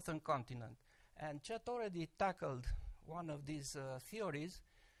giant southern continent? And Chet already tackled one of these theories.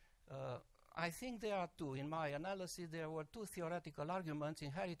 I think there are two. In my analysis, there were two theoretical arguments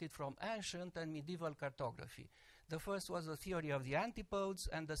inherited from ancient and medieval cartography. The first was the theory of the antipodes,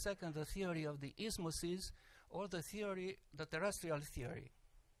 and the second, the theory of the isthmuses, or the terrestrial theory.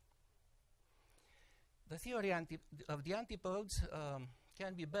 The theory of the antipodes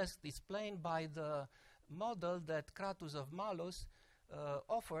can be best explained by the model that Cratus of Malos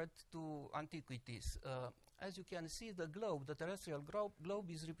offered to antiquities. As you can see, the globe, the terrestrial globe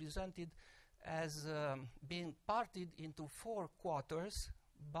is represented as being parted into 4 quarters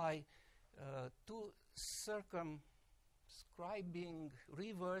by two circumscribing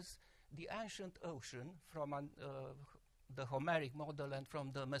rivers, the ancient ocean from the Homeric model and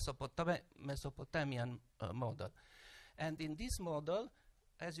from the Mesopotamian model. And in this model,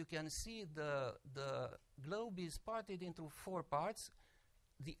 as you can see, the globe is parted into 4 parts.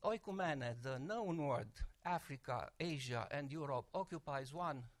 The oikumene, the known world, Africa, Asia, and Europe, occupies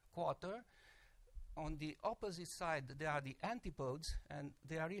 1 quarter. On the opposite side, there are the antipodes, and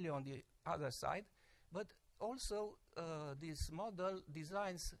they are really on the other side. But also, this model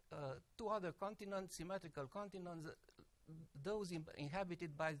designs 2 other continents, symmetrical continents, those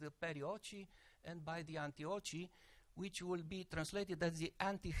inhabited by the Perioeci and by the Antioci, which will be translated as the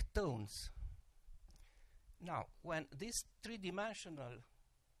antihtones. Now, when this 3-dimensional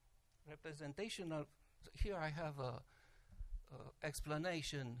representational, here I have a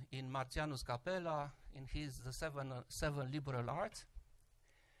explanation in Martianus Capella in his The Seven Liberal Arts.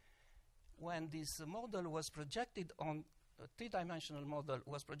 When this model was projected on a 3-dimensional model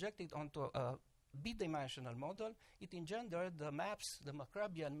was projected onto a b-dimensional model, it engendered the maps, the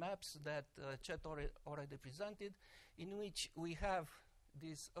Macrobian maps that Chet already presented, in which we have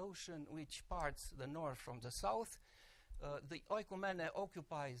this ocean which parts the north from the south. The oikumene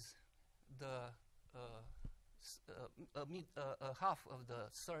occupies the half of the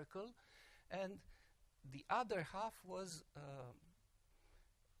circle, and the other half was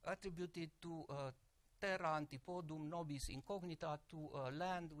attributed to Terra antipodum nobis incognita, to a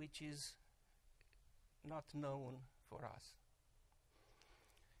land which is not known for us.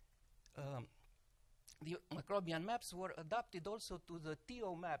 The Macrobian maps were adapted also to the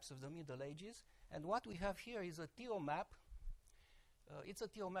Theo maps of the Middle Ages, and what we have here is a Theo map. It's a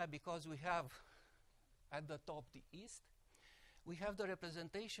Theo map because we have at the top the east. We have the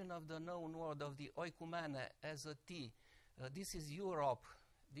representation of the known world of the oikumene as a T. This is Europe,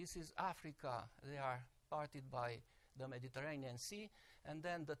 this is Africa, they are parted by the Mediterranean Sea, and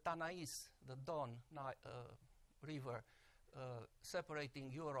then the Tanais, the Don river,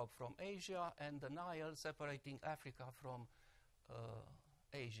 separating Europe from Asia, and the Nile separating Africa from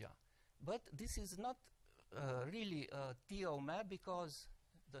Asia. But this is not really a Theo map, because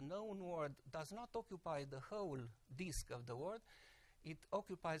the known world does not occupy the whole disk of the world. It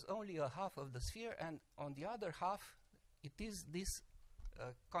occupies only a half of the sphere, and on the other half, it is this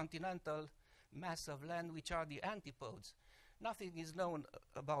continental mass of land, which are the antipodes. Nothing is known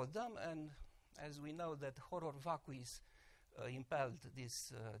about them, and as we know that horror vacuis impelled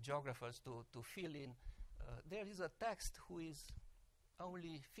these geographers to fill in. There is a text who is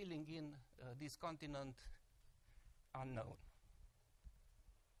only filling in this continent unknown.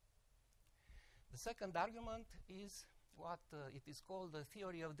 The second argument is what it is called the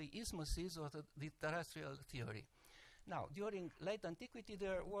theory of the isthmuses, or the terrestrial theory. Now, during late antiquity,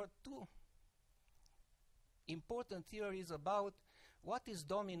 there were two important theories about what is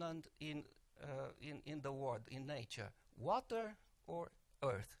dominant in the world, in nature, water or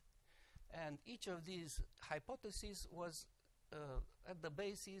earth. And each of these hypotheses was at the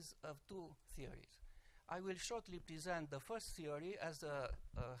basis of two theories. I will shortly present the first theory as a,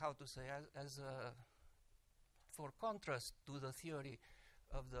 for contrast to the theory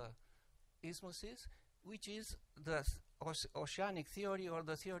of the isthmuses, which is the oceanic theory, or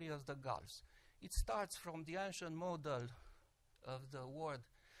the theory of the gulfs. It starts from the ancient model of the world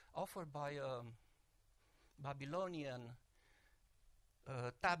offered by a Babylonian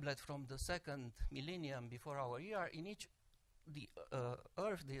tablet from the 2nd millennium before our era, in which the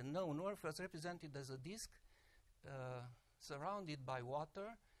Earth, the known Earth, was represented as a disk surrounded by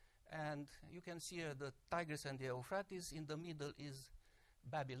water. And you can see here the Tigris and the Euphrates. In the middle is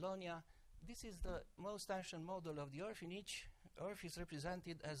Babylonia. This is the most ancient model of the Earth, in which Earth is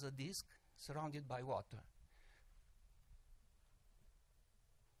represented as a disk surrounded by water.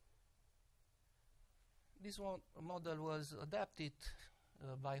 This model was adapted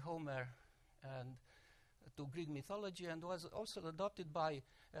by Homer and to Greek mythology, and was also adopted by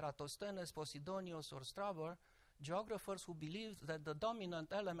Eratosthenes, Posidonius, or Strabo, geographers who believed that the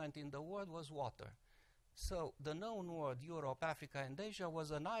dominant element in the world was water. So the known world, Europe, Africa, and Asia,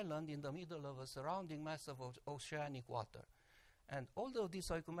 was an island in the middle of a surrounding mass of oceanic water. And although this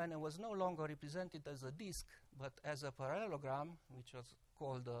oikumene was no longer represented as a disk, but as a parallelogram, which was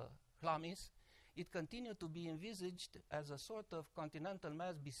called chlamys, it continued to be envisaged as a sort of continental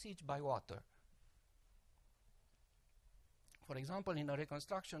mass besieged by water. For example, in a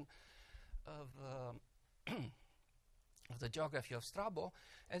reconstruction of the geography of Strabo,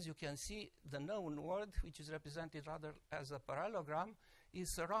 as you can see, the known world, which is represented rather as a parallelogram, is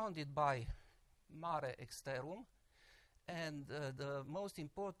surrounded by mare exterum, and the most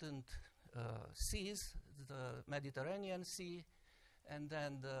important seas, the Mediterranean Sea, and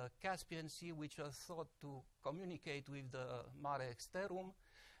then the Caspian Sea, which was thought to communicate with the mare exterum,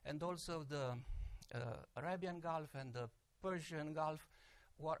 and also the Arabian Gulf and the Persian Gulf,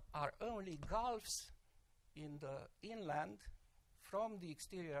 are only gulfs in the inland from the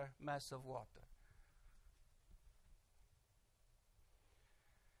exterior mass of water.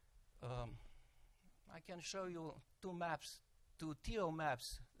 I can show you two maps, two TO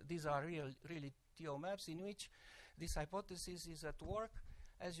maps. These are really TO maps in which this hypothesis is at work.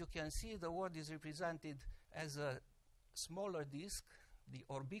 As you can see, the world is represented as a smaller disk, the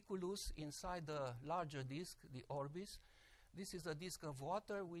orbiculus, inside the larger disk, the orbis. This is a disk of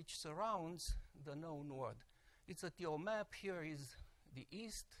water which surrounds the known world. It's a TO map. Here is the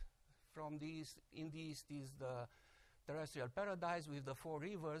east. From the east, in the east is the terrestrial paradise with the 4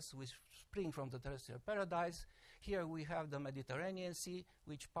 rivers which spring from the terrestrial paradise. Here we have the Mediterranean Sea,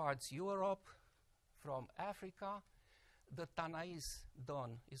 which parts Europe from Africa. The Tanais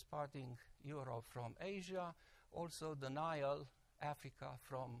Don is parting Europe from Asia. Also the Nile, Africa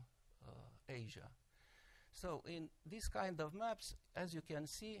from Asia. So in this kind of maps, as you can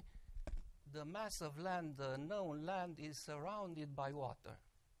see, the mass of land, the known land, is surrounded by water.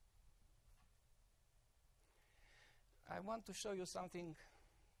 I want to show you something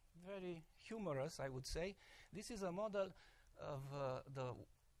very humorous, I would say. This is a model of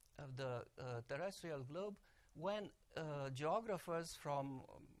the terrestrial globe when geographers from,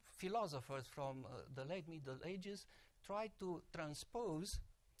 philosophers from the late Middle Ages tried to transpose,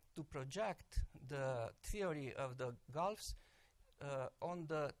 to project the theory of the gulfs on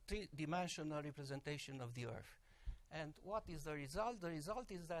the 3-dimensional representation of the Earth. And what is the result? The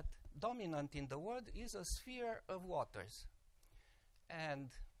result is that dominant in the world is a sphere of waters. And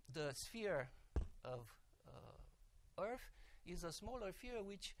the sphere of Earth is a smaller sphere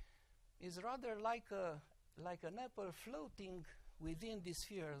which is rather like an apple floating within the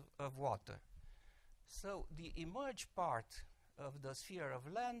sphere of water. So the emerged part of the sphere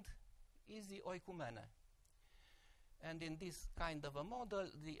of land is the oikumene. And in this kind of a model,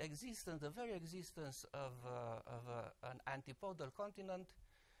 the very existence of an antipodal continent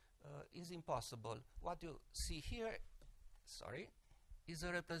is impossible. What you see here, is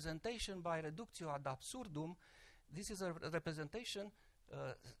a representation by reductio ad absurdum. This is a representation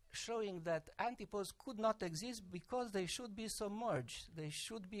showing that antipodes could not exist because they should be submerged. They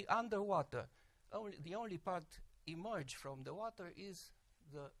should be underwater. The only part emerge from the water is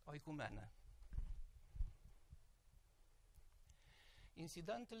the oikumene.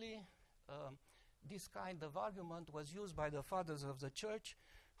 Incidentally, this kind of argument was used by the fathers of the church,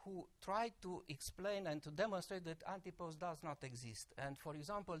 who tried to explain and to demonstrate that antipodes does not exist. And for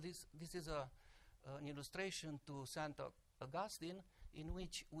example, this is an illustration to St. Augustine, in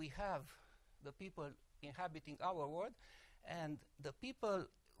which we have the people inhabiting our world, and the people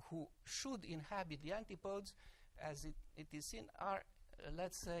who should inhabit the antipodes, as it is seen, are,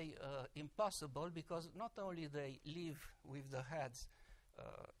 let's say, impossible, because not only they live with the heads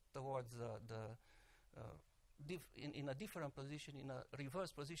towards in a different position, in a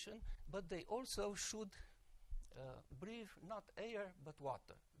reverse position, but they also should breathe not air but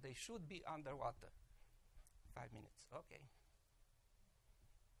water. They should be underwater. 5 minutes, okay.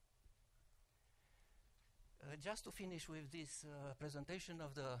 Just to finish with this presentation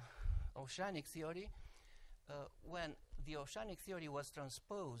of the oceanic theory, when the oceanic theory was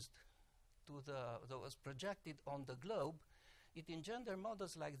transposed to was projected on the globe, it engendered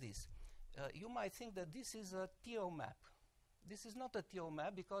models like this. You might think that this is a TO map. This is not a TO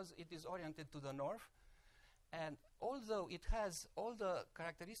map because it is oriented to the north, and although it has all the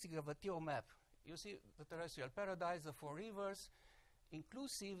characteristics of a TO map, you see the terrestrial paradise, the 4 rivers,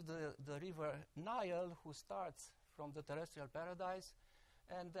 inclusive the river Nile, who starts from the terrestrial paradise,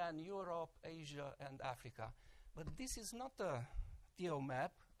 and then Europe, Asia, and Africa. But this is not a TO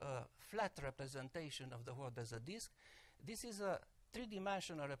map, a flat representation of the world as a disk. This is a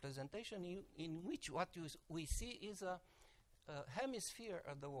 3-dimensional representation in which what we see is a hemisphere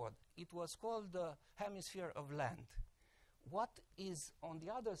of the world. It was called the hemisphere of land. What is on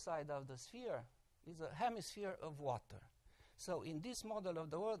the other side of the sphere is a hemisphere of water. So in this model of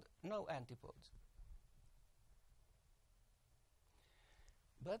the world, no antipodes.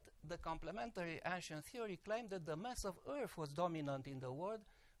 But the complementary ancient theory claimed that the mass of Earth was dominant in the world,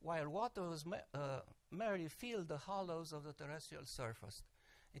 while water was merely filled the hollows of the terrestrial surface.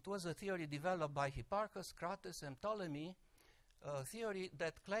 It was a theory developed by Hipparchus, Crates, and Ptolemy, a theory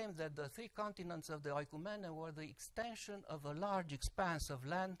that claimed that the 3 continents of the oikumene were the extension of a large expanse of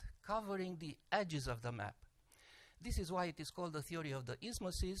land covering the edges of the map. This is why it is called the theory of the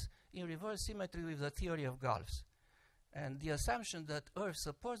isthmuses, in reverse symmetry with the theory of gulfs. And the assumption that Earth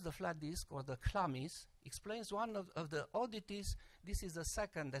supports the flat disk, or the chlamys, explains one of the oddities. This is the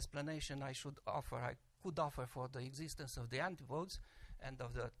second explanation I could offer for the existence of the antipodes and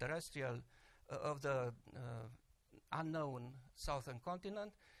of the terrestrial, of the unknown southern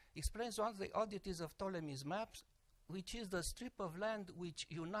continent. Explains one of the oddities of Ptolemy's maps, which is the strip of land which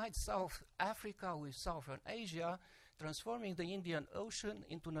unites South Africa with Southern Asia, transforming the Indian Ocean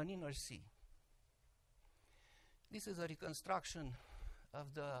into an inner sea. This is a reconstruction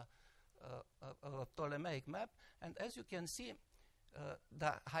of the Ptolemaic map, and as you can see,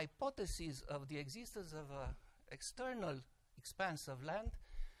 the hypothesis of the existence of an external expanse of land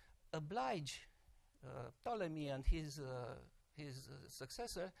oblige Ptolemy and his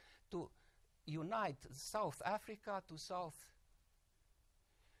successor to unite South Africa to South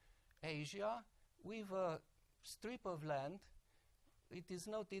Asia with a strip of land. It is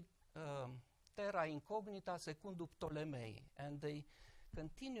noted Terra Incognita secundum Ptolemei, and they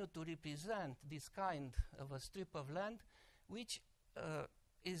continue to represent this kind of a strip of land, which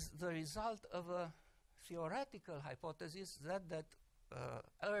is the result of a theoretical hypothesis that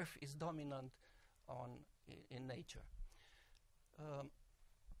Earth is dominant in nature.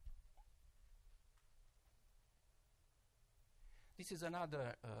 This is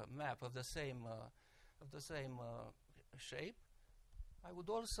another map of the same shape. I would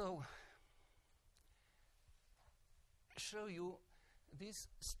also show you this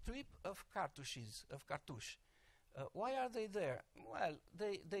strip of cartouches, of cartouche. Why are they there? Well,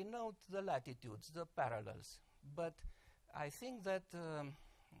 they note the latitudes, the parallels. But I think that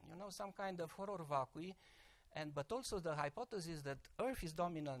some kind of horror vacui, but also the hypothesis that Earth is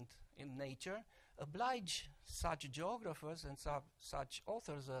dominant in nature, oblige such geographers and such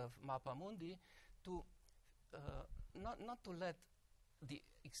authors of Mappa Mundi to not to let the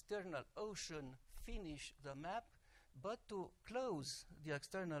external ocean finish the map, but to close the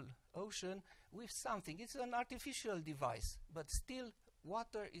external ocean with something. It's an artificial device, but still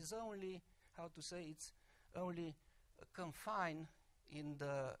water is only, it's only confined in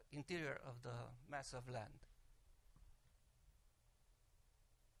the interior of the mass of land.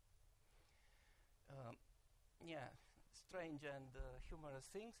 Strange and humorous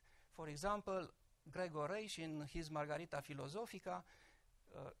things. For example, Gregor Reisch, in his Margarita Philosophica,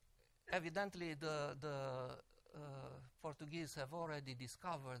 evidently the Portuguese have already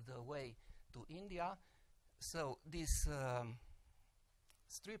discovered the way to India, So this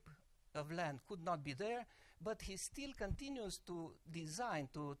strip of land could not be there, but he still continues to design,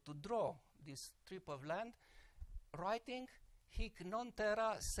 to draw this strip of land, writing, hic non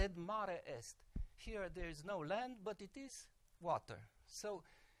terra sed mare est. Here there is no land, but it is water. So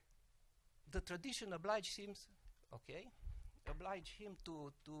the tradition obliged him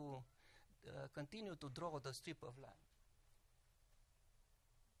to continue to draw the strip of land.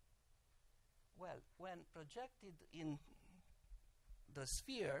 Well, when projected in the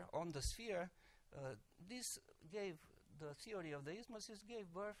sphere, on the sphere, this gave, the theory of the isthmuses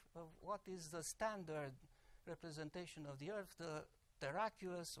gave birth of what is the standard representation of the Earth, the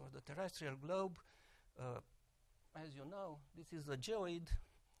terraqueous or the terrestrial globe. As you know, this is the geoid.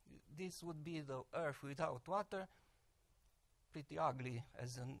 This would be the Earth without water. Pretty ugly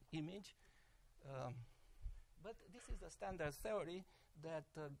as an image. But this is the standard theory that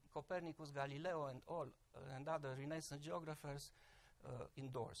Copernicus, Galileo, and other Renaissance geographers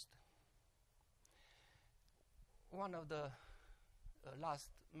endorsed. One of the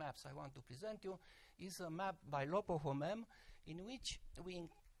last maps I want to present you is a map by Lopo-Homem, in which we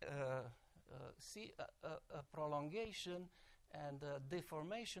see a prolongation and a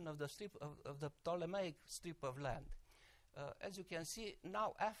deformation of the strip of the Ptolemaic strip of land. As you can see,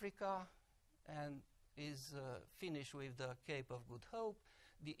 now Africa is finished with the Cape of Good Hope.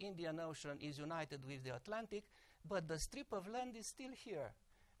 The Indian Ocean is united with the Atlantic, but the strip of land is still here.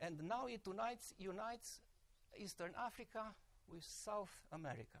 And now it unites Eastern Africa with South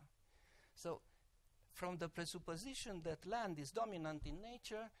America. So from the presupposition that land is dominant in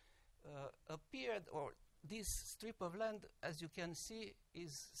nature, appeared, or this strip of land, as you can see,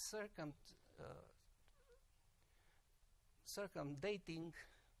 is circumdating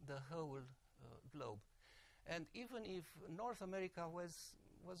the whole globe. And even if North America was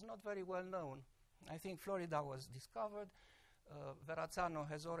not very well known, I think Florida was discovered. Verrazzano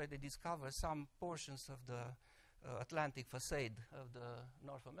has already discovered some portions of the Atlantic facade of the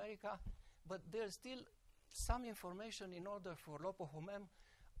North America, but there's still some information in order for Lopo-Homem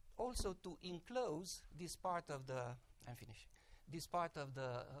also to enclose this part of the, I'm finishing, this part of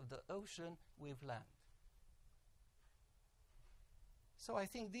the ocean with land. So I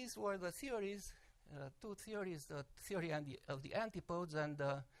think these were the theories, two theories, the theory of the antipodes and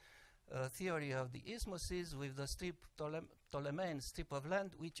the theory of the isthmuses with the Ptolemaic strip of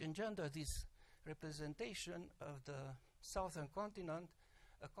land, which engender this representation of the southern continent,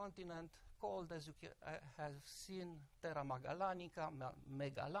 a continent called, as you have seen, Terra Magellanica,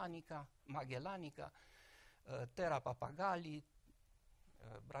 Terra Papagali,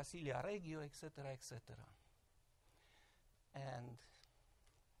 Brasilia Regio, etc., etc. And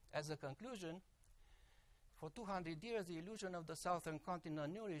as a conclusion, for 200 years, the illusion of the southern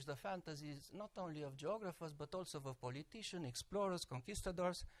continent nourished the fantasies not only of geographers, but also of politicians, explorers,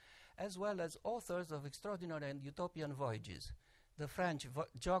 conquistadors, as well as authors of extraordinary and utopian voyages. The French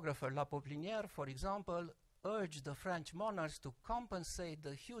geographer La Poplinière, for example, urged the French monarchs to compensate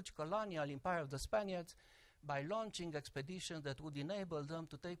the huge colonial empire of the Spaniards by launching expeditions that would enable them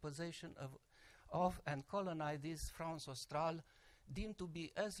to take possession of and colonize this France Austral, deemed to be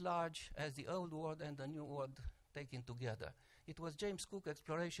as large as the Old World and the New World taken together. It was James Cook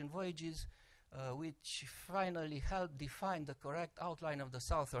exploration voyages which finally helped define the correct outline of the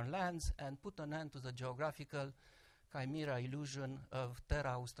southern lands and put an end to the geographical chimera illusion of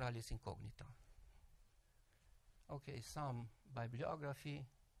Terra Australis Incognita. Okay, some bibliography.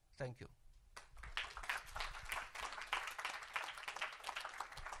 Thank you.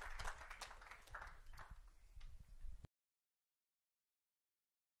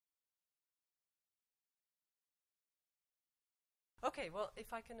 Okay, well,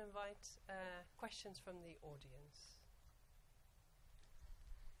 if I can invite questions from the audience.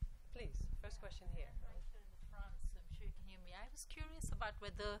 Please, first question here. France, I'm sure you can hear me. I was curious about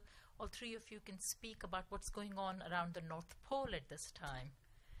whether all three of you can speak about what's going on around the North Pole at this time.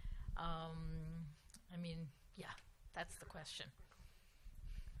 I mean, yeah, that's the question.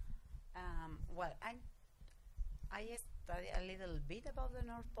 Well, I studied a little bit about the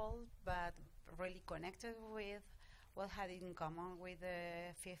North Pole, but really connected with what had in common with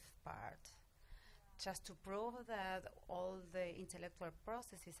the fifth part. Just to prove that all the intellectual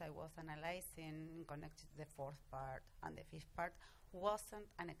processes I was analyzing connected to the fourth part and the fifth part wasn't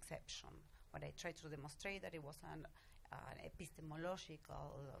an exception. What I tried to demonstrate that it was an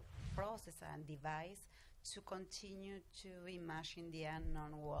epistemological process and device to continue to imagine the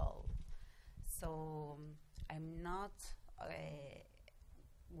unknown world. So I'm not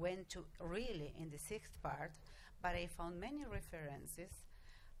went to really in the sixth part, but I found many references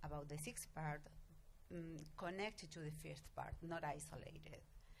about the sixth part connected to the first part, not isolated.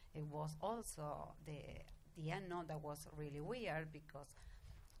 It was also the unknown that was really weird, because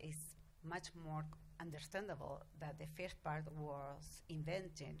it's much more understandable that the first part was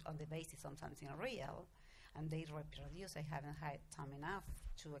invented on the basis of something real, and they reproduce. I haven't had time enough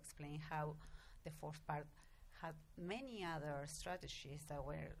to explain how the fourth part had many other strategies that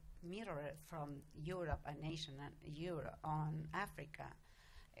were mirrored from Europe and Asia and Europe on Africa,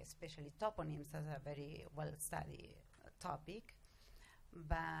 especially toponyms as a very well-studied topic.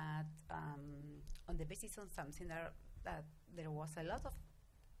 But on the basis of something that there was a lot of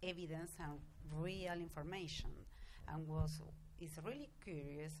evidence and real information, and it's really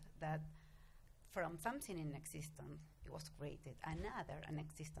curious that from something inexistent, it was created another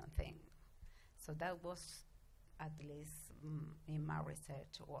unexistent thing. So that was, at least in my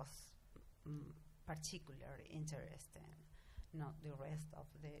research, was particularly interesting, not the rest of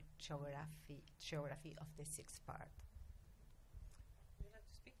the geography of the sixth part. Would you like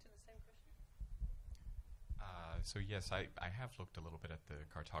to speak to the same question? So yes, I have looked a little bit at the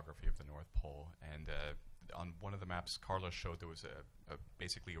cartography of the North Pole, and on one of the maps Carla showed, there was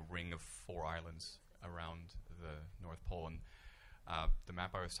basically a ring of 4 islands around the North Pole, and the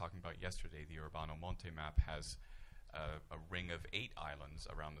map I was talking about yesterday, the Urbano Monte map, has a ring of 8 islands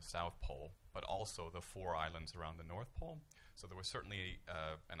around the South Pole, but also the 4 islands around the North Pole. So there was certainly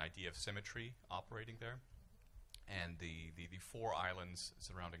an idea of symmetry operating there. And the 4 islands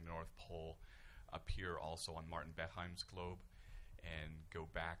surrounding the North Pole appear also on Martin Beckheim's globe and go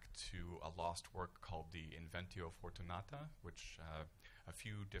back to a lost work called the Inventio Fortunata, which a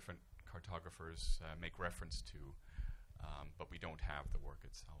few different cartographers make reference to, but we don't have the work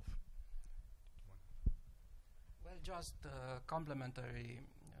itself. Well, just complementary,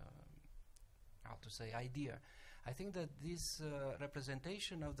 how to say, idea. I think that this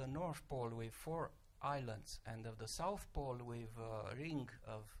representation of the North Pole with 4 islands and of the South Pole with a ring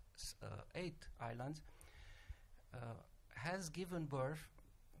of 8 islands has given birth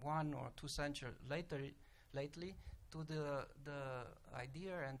 1 or 2 centuries lately to the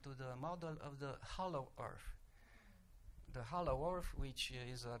idea and to the model of the hollow Earth. The hollow Earth, which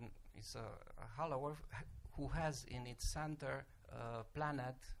is a hollow Earth who has in its center a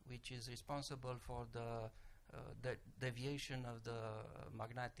planet which is responsible for the deviation of the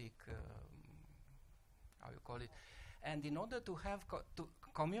magnetic, how you call it. And in order to have to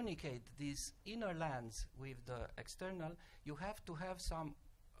communicate these inner lands with the external, you have to have some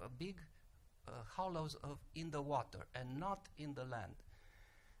big hollows in the water and not in the land.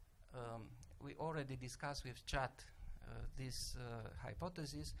 We already discussed with Chet this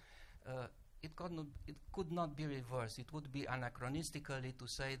hypothesis. It could not be reversed. It would be anachronistically to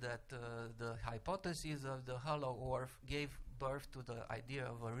say that the hypothesis of the hollow Earth gave birth to the idea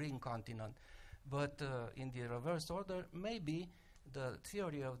of a ring continent. But in the reverse order, maybe the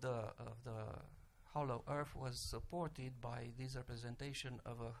theory of the hollow Earth was supported by this representation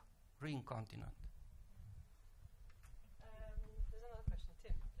of a ring continent. There's another question.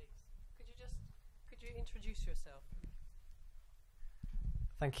 Tim, please. Could you introduce yourself?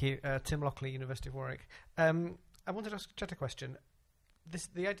 Thank you. Tim Lockley, University of Warwick. I wanted to ask Chet a question.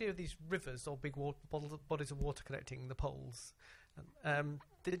 The idea of these rivers or big bodies of water connecting the poles,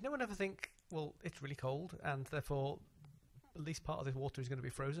 did no one ever think, well, it's really cold and therefore at least part of the water is going to be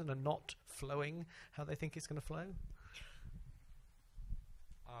frozen and not flowing how they think it's going to flow?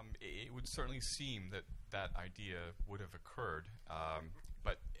 It would certainly seem that that idea would have occurred,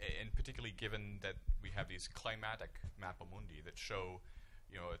 but and particularly given that we have these climatic mapamundi that show,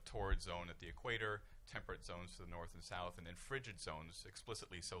 a torrid zone at the equator, temperate zones to the north and south, and then frigid zones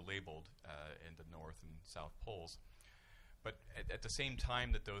explicitly so labeled in the north and south poles. But at the same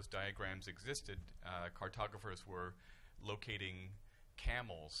time that those diagrams existed, cartographers were locating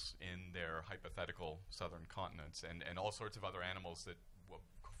camels in their hypothetical southern continents and all sorts of other animals that,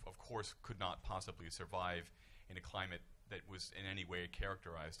 of course, could not possibly survive in a climate that was in any way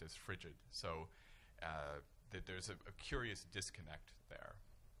characterized as frigid. So that there's a curious disconnect there.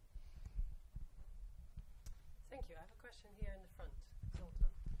 Thank you. I have a question here in the front. Zoltan.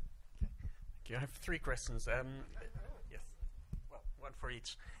 Thank you. I have 3 questions. Yes, well, one for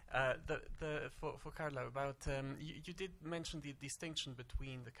each. For Carla, about you did mention the distinction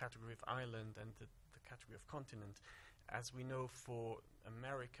between the category of island and the category of continent. As we know, for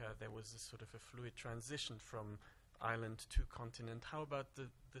America, there was a sort of a fluid transition from island to continent. How about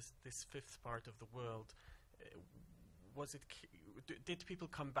this fifth part of the world? Did people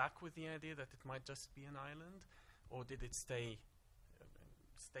come back with the idea that it might just be an island, or did it stay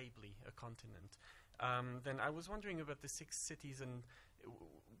stably a continent? Then I was wondering about the 6 cities, and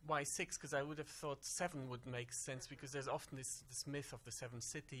why 6? Because I would have thought 7 would make sense, because there's often this myth of the 7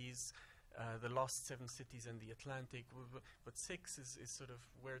 cities, the lost 7 cities in the Atlantic. But 6 is sort of,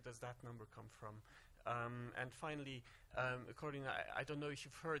 where does that number come from? And finally, Corin, I don't know if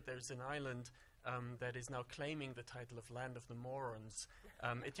you've heard, there's an island that is now claiming the title of Land of the Morons.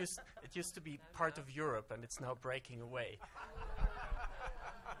 It used to be part of Europe, and it's now breaking away.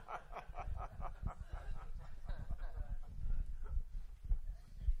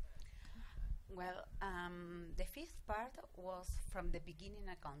 Well, the 5th part was from the beginning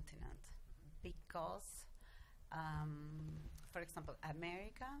a continent, because, for example,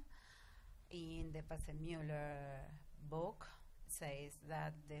 America, in the Weissmuller book, says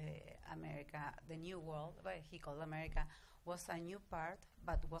that the New World, what he called America, was a new part,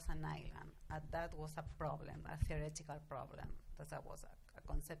 but was an island. And that was a problem, a theoretical problem. That was a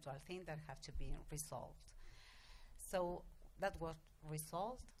conceptual thing that had to be resolved. So that was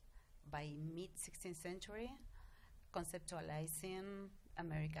resolved by mid-16th century, conceptualizing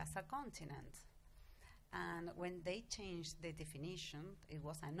America as a continent. And when they changed the definition, it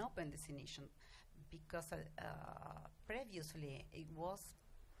was an open definition, because previously it was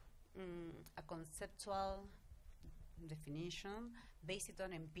a conceptual definition based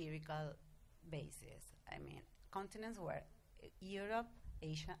on empirical basis. I mean, continents were Europe,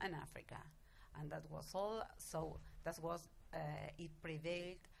 Asia, and Africa, and that was all. So that was it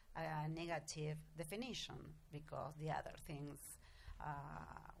prevailed a negative definition, because the other things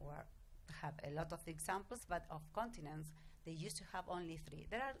have a lot of examples, but of continents they used to have only 3.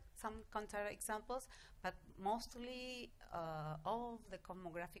 There are some counter examples, but mostly all of the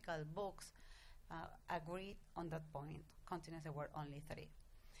cosmographical books agreed on that point. Continents, there were only 3.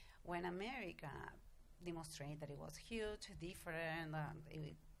 When America demonstrated that it was huge, different,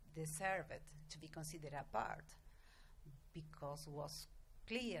 it deserved to be considered a part, because it was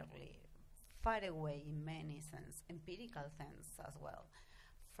clearly far away in many sense, empirical sense as well,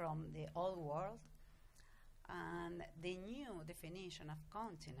 from the old world. And the new definition of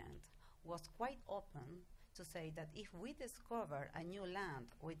continent was quite open to say that if we discover a new land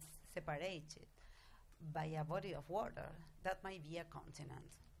which is separated by a body of water, that might be a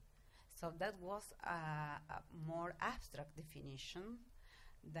continent. So that was a more abstract definition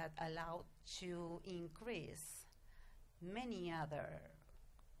that allowed to increase many other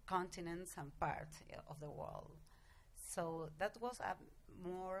continents and parts of the world. So that was a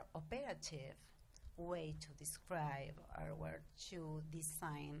more operative way to describe or to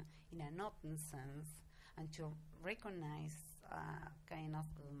design in an open sense, and to recognize kind of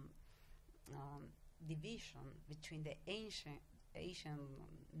division between the ancient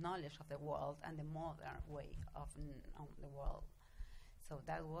knowledge of the world and the modern way of the world. So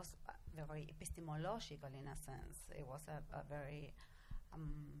that was very epistemological in a sense. It was a very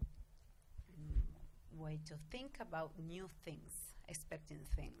way to think about new things, expecting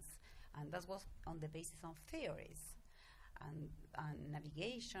things. And that was on the basis of theories. And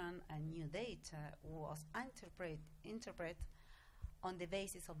navigation and new data was interpret on the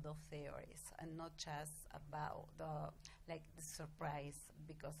basis of those theories, and not just about the surprise,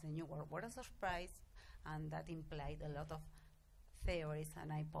 because the New World was a surprise, and that implied a lot of theories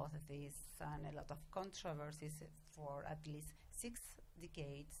and hypotheses and a lot of controversies for at least 6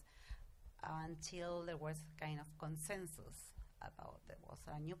 decades, until there was kind of consensus about there was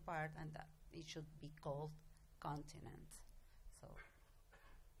a new part and that it should be called continent. So.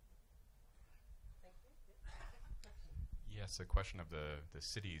 Thank you. Yes, the question of the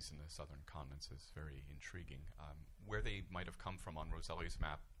cities in the southern continents is very intriguing. Where they might have come from on Roselli's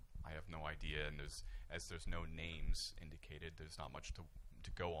map, I have no idea, and as there's no names indicated, there's not much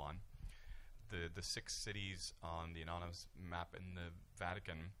to go on. The 6 cities on the anonymous map in the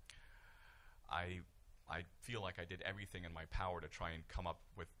Vatican, I feel like I did everything in my power to try and come up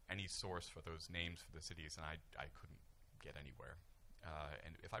with any source for those names for the cities, and I couldn't get anywhere.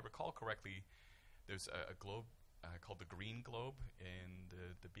 And if I recall correctly, there's a globe called the Green Globe in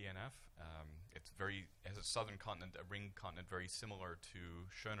the BNF. It has a southern continent, a ring continent very similar to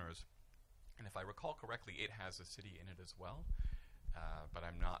Schöner's. And if I recall correctly, it has a city in it as well, but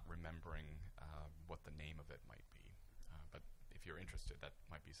I'm not remembering what the name of it might be. But if you're interested, that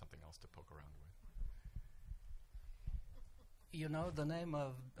might be something else to poke around with. You know, the name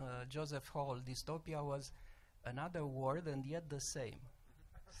of Joseph Hall, dystopia, was another word and yet the same.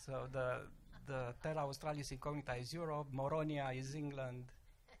 So the Terra Australis Incognita is Europe, Moronia is England.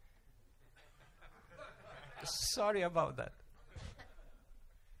 Sorry about that.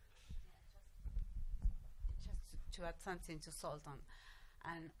 Just to add something to Sultan.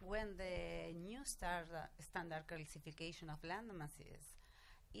 And when the new standard classification of landmasses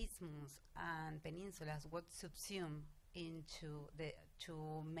isthmus and peninsulas would subsume into the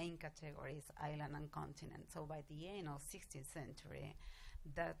two main categories, island and continent. So by the end of 16th century,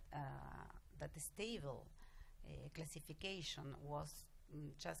 that the stable classification was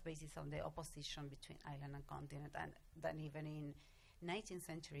just based on the opposition between island and continent, and then even in 19th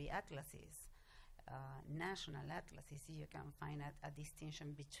century atlases, national atlases, you can find a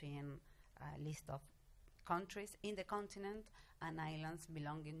distinction between a list of countries in the continent and islands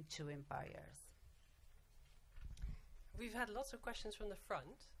belonging to empires. We've had lots of questions from the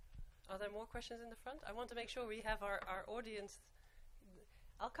front. Are there more questions in the front? I want to make sure we have our audience.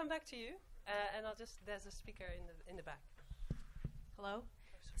 I'll come back to you, and there's a speaker in the back. Hello,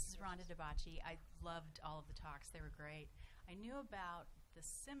 this is Rhonda Debachi. I loved all of the talks. They were great. I knew about the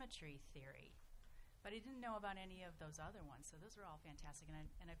symmetry theory, but I didn't know about any of those other ones. So those are all fantastic,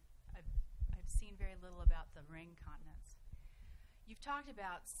 and I've seen very little about the ring continents. You've talked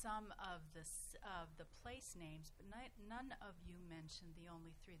about some of the place names, but none of you mentioned the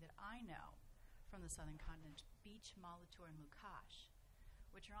only three that I know from the southern continent: Beach, Molitor, and Mukash,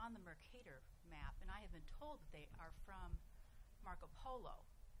 which are on the Mercator map, and I have been told that they are from Marco Polo.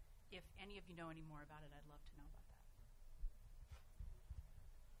 If any of you know any more about it, I'd love to know about that.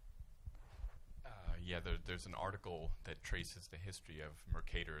 Yeah, there's an article that traces the history of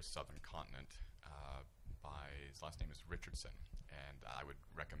Mercator's southern continent by, his last name is Richardson, and I would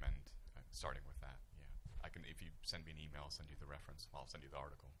recommend starting with that. Yeah, I can, if you send me an email, I'll send you the reference. I'll send you the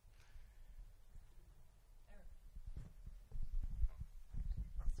article.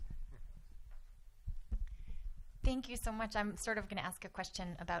 Thank you so much. I'm sort of going to ask a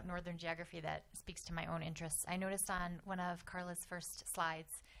question about northern geography that speaks to my own interests. I noticed on one of Carla's first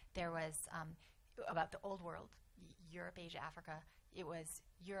slides there was about the old world, Europe, Asia, Africa. It was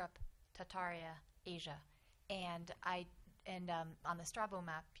Europe, Tartaria, Asia, and on the Strabo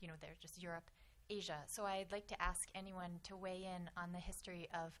map, there's just Europe, Asia. So I'd like to ask anyone to weigh in on the history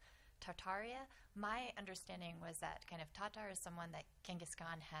of Tartaria. My understanding was that kind of Tatar is someone that Genghis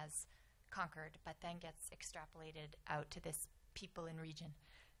Khan has conquered, but then gets extrapolated out to this people in region.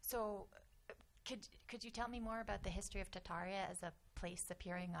 So could you tell me more about the history of Tartaria as a place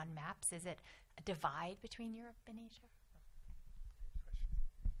appearing on maps? Is it a divide between Europe and Asia?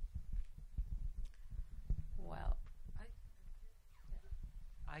 Well,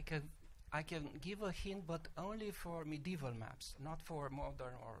 I can give a hint, but only for medieval maps, not for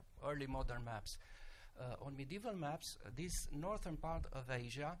modern or early modern maps. On medieval maps, this northern part of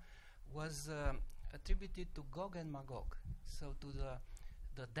Asia was attributed to Gog and Magog, so to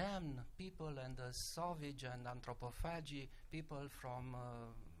the damned people and the savage and anthropophagy people from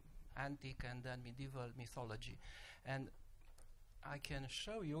antique and then medieval mythology. And I can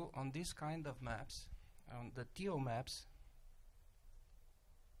show you on this kind of maps, on the Theo maps,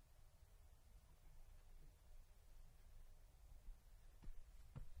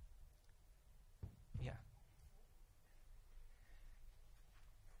 yeah.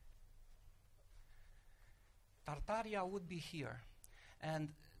 Tartaria would be here,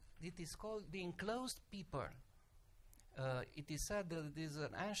 and it is called the enclosed people. It is said that there is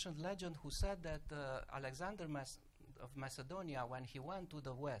an ancient legend who said that Alexander of Macedonia, when he went to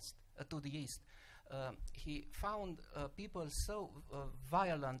the west, to the east, he found people so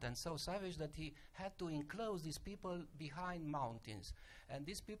violent and so savage that he had to enclose these people behind mountains, and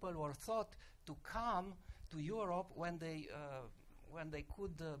these people were thought to come to Europe when they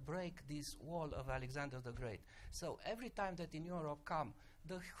could break this wall of Alexander the Great. So every time that in Europe come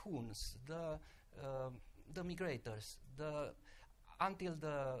the Huns, the migrators, until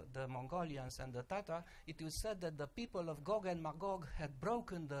the Mongolians and the Tatar, it was said that the people of Gog and Magog had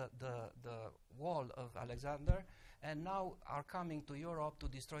broken the wall of Alexander and now are coming to Europe to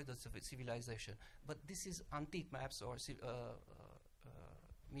destroy the civilization. But this is antique maps or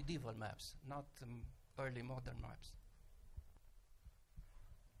medieval maps, not early modern maps.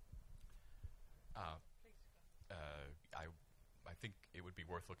 I think it would be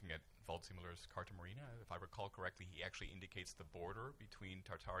worth looking at Waldseemüller's Carta Marina. If I recall correctly, he actually indicates the border between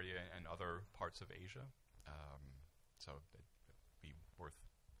Tartaria and other parts of Asia. So it would be worth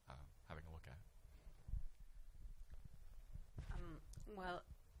having a look at. Well,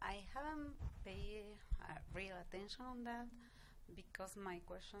 I haven't paid real attention on that because my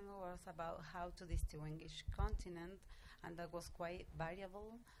question was about how to distinguish continent, and that was quite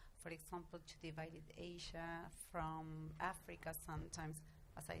variable. For example, to divide Asia from Africa, sometimes,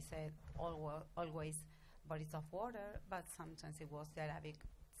 as I said, always bodies of water, but sometimes it was the Arabic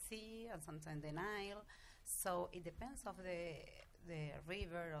Sea and sometimes the Nile. So it depends of the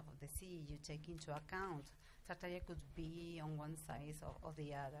river of the sea you take into account. Tartaria could be on one side or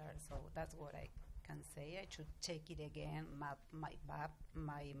the other. So that's what I can say. I should check it again, map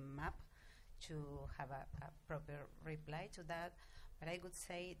my map to have a proper reply to that. But I would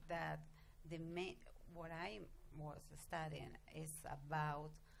say that what I was studying is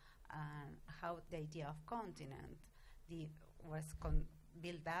about how the idea of continent was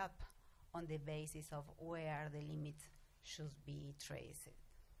built up on the basis of where the limits should be traced.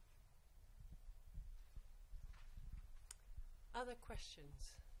 Other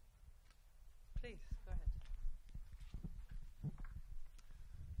questions? Please, go ahead.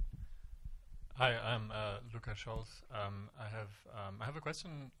 Hi, I'm Luca Scholz. I have a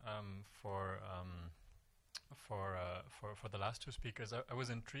question for the last two speakers. I was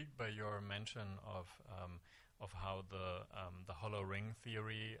intrigued by your mention of how the hollow ring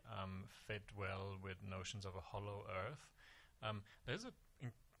theory fit well with notions of a hollow Earth. There's a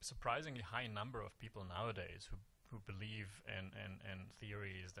surprisingly high number of people nowadays who believe in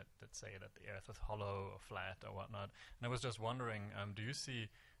theories that say that the Earth is hollow or flat or whatnot. And I was just wondering, do you see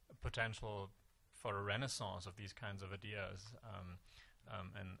potential for a renaissance of these kinds of ideas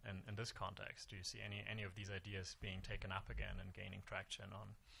in this context? Do you see any of these ideas being taken up again and gaining traction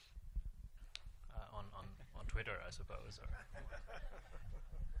on Twitter, I suppose? Or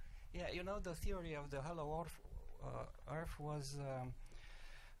Yeah, you know, the theory of the hollow Earth was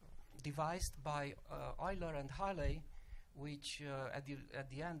devised by Euler and Halley, which at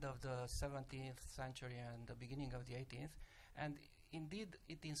the end of the 17th century and the beginning of the 18th, and indeed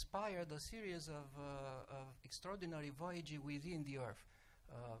it inspired a series of extraordinary voyages within the Earth.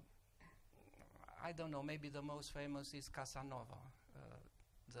 I don't know, maybe the most famous is Casanova,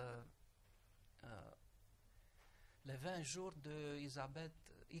 Les 20 jours de Isabelle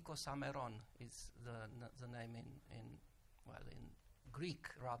Icosameron is the name in Greek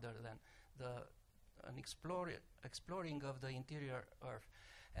rather than an exploring of the interior Earth.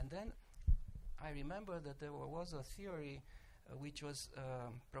 And then I remember that there was a theory which was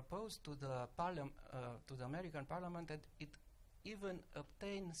proposed to the American Parliament, and it even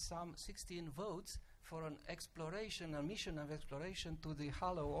obtained some 16 votes for an exploration, a mission of exploration to the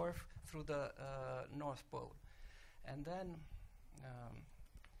hollow Earth through the North Pole. And then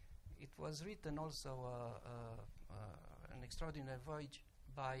it was written also an extraordinary voyage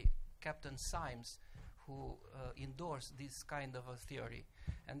by Captain Symes, who endorsed this kind of a theory.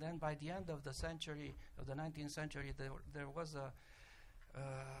 And then by the end of the century, of the 19th century, there was a,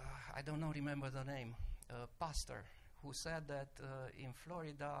 I don't know, remember the name, pastor, who said that in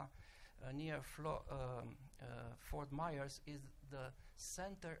Florida, near Fort Myers, is the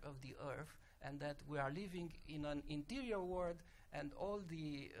center of the Earth, and that we are living in an interior world, and all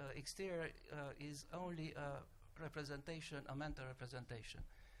the exterior is only a representation, a mental representation.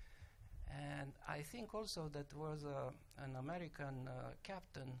 And I think also that was an American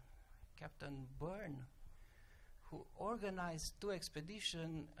captain, Captain Byrne, who organized two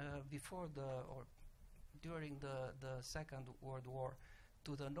expeditions during the Second World War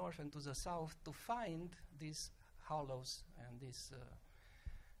to the north and to the south to find these hollows and this.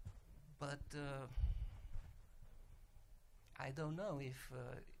 But I don't know if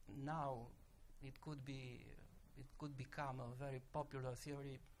now it could become a very popular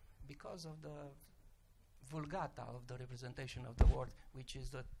theory because of the vulgata of the representation of the world, which is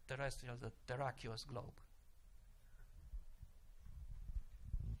the terrestrial, the terraqueous globe.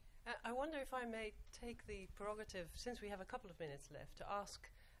 I wonder if I may take the prerogative, since we have a couple of minutes left, to ask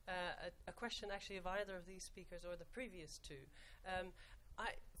a question actually of either of these speakers or the previous two.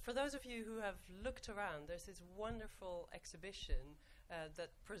 For those of you who have looked around, there's this wonderful exhibition that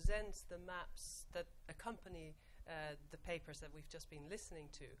presents the maps that accompany the papers that we've just been listening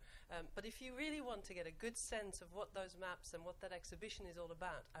to. But if you really want to get a good sense of what those maps and what that exhibition is all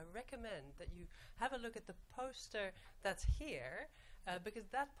about, I recommend that you have a look at the poster that's here, because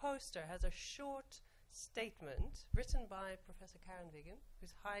that poster has a short statement written by Professor Karen Wiggin,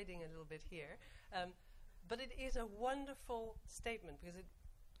 who's hiding a little bit here. But it is a wonderful statement because it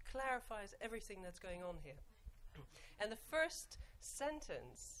clarifies everything that's going on here. And the first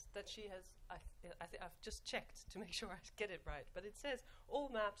sentence that she has, I've just checked to make sure I get it right, but it says, all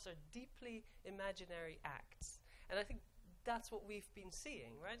maps are deeply imaginary acts. And I think that's what we've been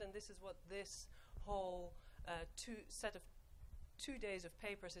seeing, right? And this is what this whole set of 2 days of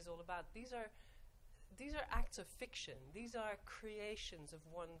papers is all about. These are acts of fiction. These are creations of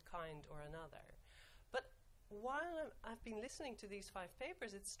one kind or another. But while I've been listening to these 5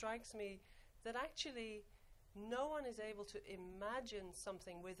 papers, it strikes me that actually no one is able to imagine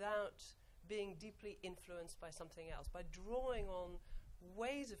something without being deeply influenced by something else, by drawing on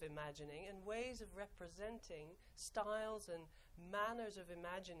ways of imagining and ways of representing styles and manners of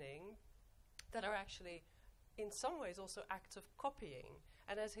imagining that are actually, in some ways, also acts of copying.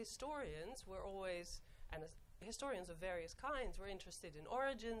 And as historians, we're always, and as historians of various kinds, we're interested in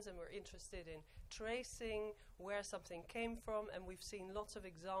origins and we're interested in tracing where something came from, and we've seen lots of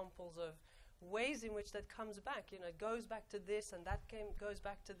examples of ways in which that comes back. You know, it goes back to this and that goes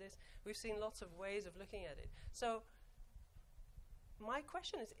back to this. We've seen lots of ways of looking at it. So my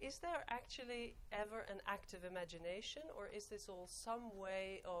question is there actually ever an active imagination, or is this all some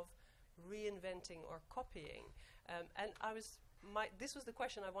way of reinventing or copying? And this was the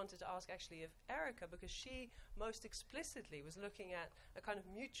question I wanted to ask actually of Erica, because she most explicitly was looking at a kind of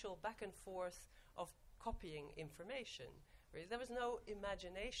mutual back and forth of copying information. Really. There was no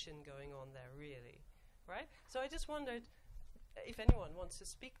imagination going on there, really, right? So I just wondered if anyone wants to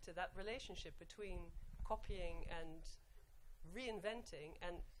speak to that relationship between copying and reinventing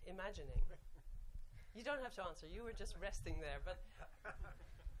and imagining. You don't have to answer. You were just resting there, but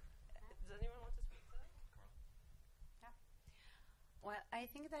does anyone want to speak to that? Yeah. Well, I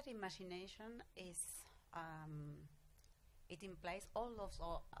think that imagination is it implies all of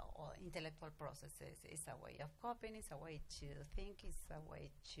all intellectual processes. It's a way of copying, it's a way to think, it's a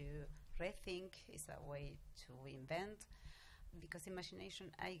way to rethink, it's a way to invent. Because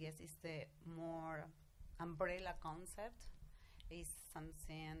imagination, I guess, is the more umbrella concept. It's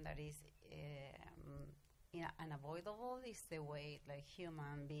something that is unavoidable. It's the way like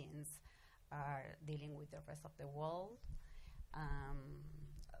human beings are dealing with the rest of the world.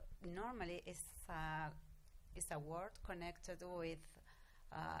 Normally, it's a word connected with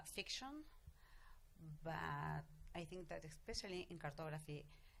fiction, but I think that especially in cartography,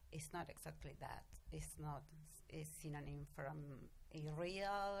 it's not exactly that. It's not a synonym from a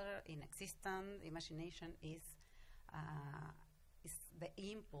real, inexistent. Imagination is the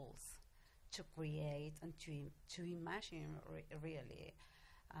impulse to create and to imagine really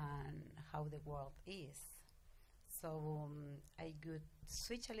how the world is. So I could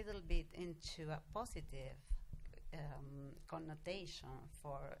switch a little bit into a positive connotation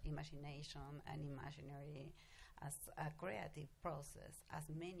for imagination and imaginary as a creative process, as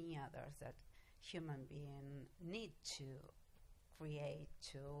many others that human beings need to create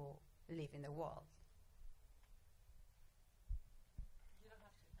to live in the world. You don't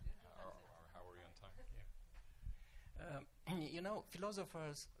have to. How are we on time? Yeah. You know,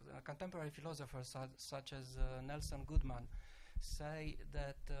 philosophers, contemporary philosophers such as Nelson Goodman say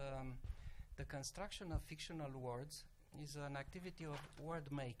that the construction of fictional words is an activity of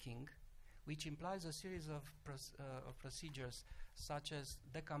word making, which implies a series of procedures such as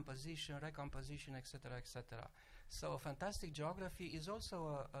decomposition, recomposition, etc., etc. So fantastic geography is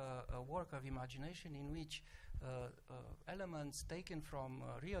also a work of imagination in which elements taken from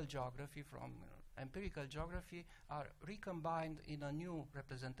real geography, from empirical geography, are recombined in a new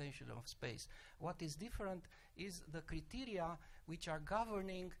representation of space. What is different is the criteria which are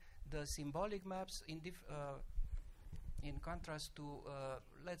governing the symbolic maps in contrast to,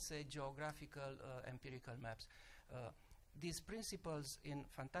 let's say, geographical empirical maps. These principles in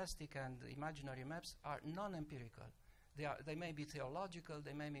fantastic and imaginary maps are non-empirical. They may be theological,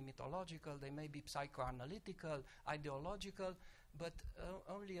 they may be mythological, they may be psychoanalytical, ideological, but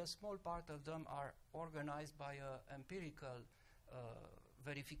only a small part of them are organized by empirical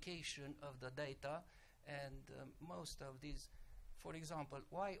verification of the data, and most of these, for example,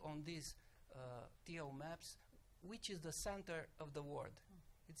 why on these TO maps, which is the center of the world?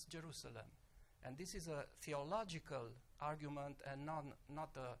 It's Jerusalem. And this is a theological argument and not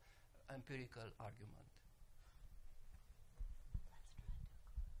an empirical argument.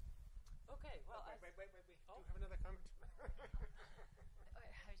 Okay, well, wait. Do you have another comment?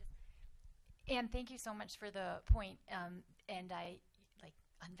 Anne, thank you so much for the point. And I, like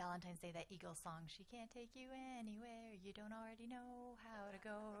on Valentine's Day, that Eagles song, "She can't take you anywhere you don't already know how to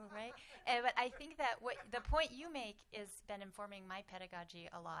go," right? But I think that what the point you make has been informing my pedagogy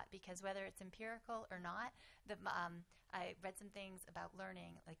a lot, because whether it's empirical or not, I read some things about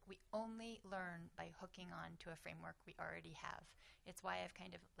learning, like we only learn by hooking on to a framework we already have. It's why I've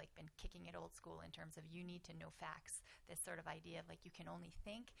kind of like been kicking it old school in terms of you need to know facts. This sort of idea of like you can only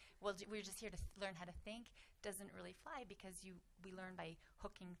think. Well, we're just here to learn how to think doesn't really fly, because we learn by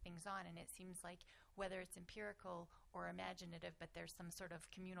hooking things on, and it seems like whether it's empirical or imaginative, but there's some sort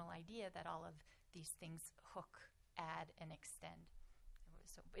of communal idea that all of these things hook, add, and extend.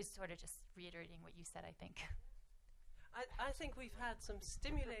 So it's sort of just reiterating what you said, I think. I think we've had some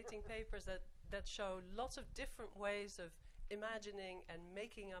stimulating papers that show lots of different ways of imagining and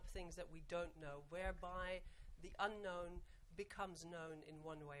making up things that we don't know, whereby the unknown becomes known in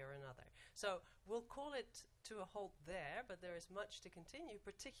one way or another. So we'll call it to a halt there, but there is much to continue,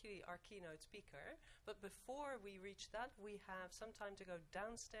 particularly our keynote speaker. But before we reach that, we have some time to go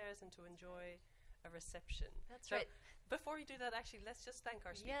downstairs and to enjoy a reception. That's So right. before we do that, actually, let's just thank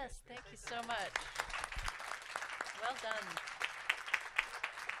our speakers. Yes, thank you so much. Well done.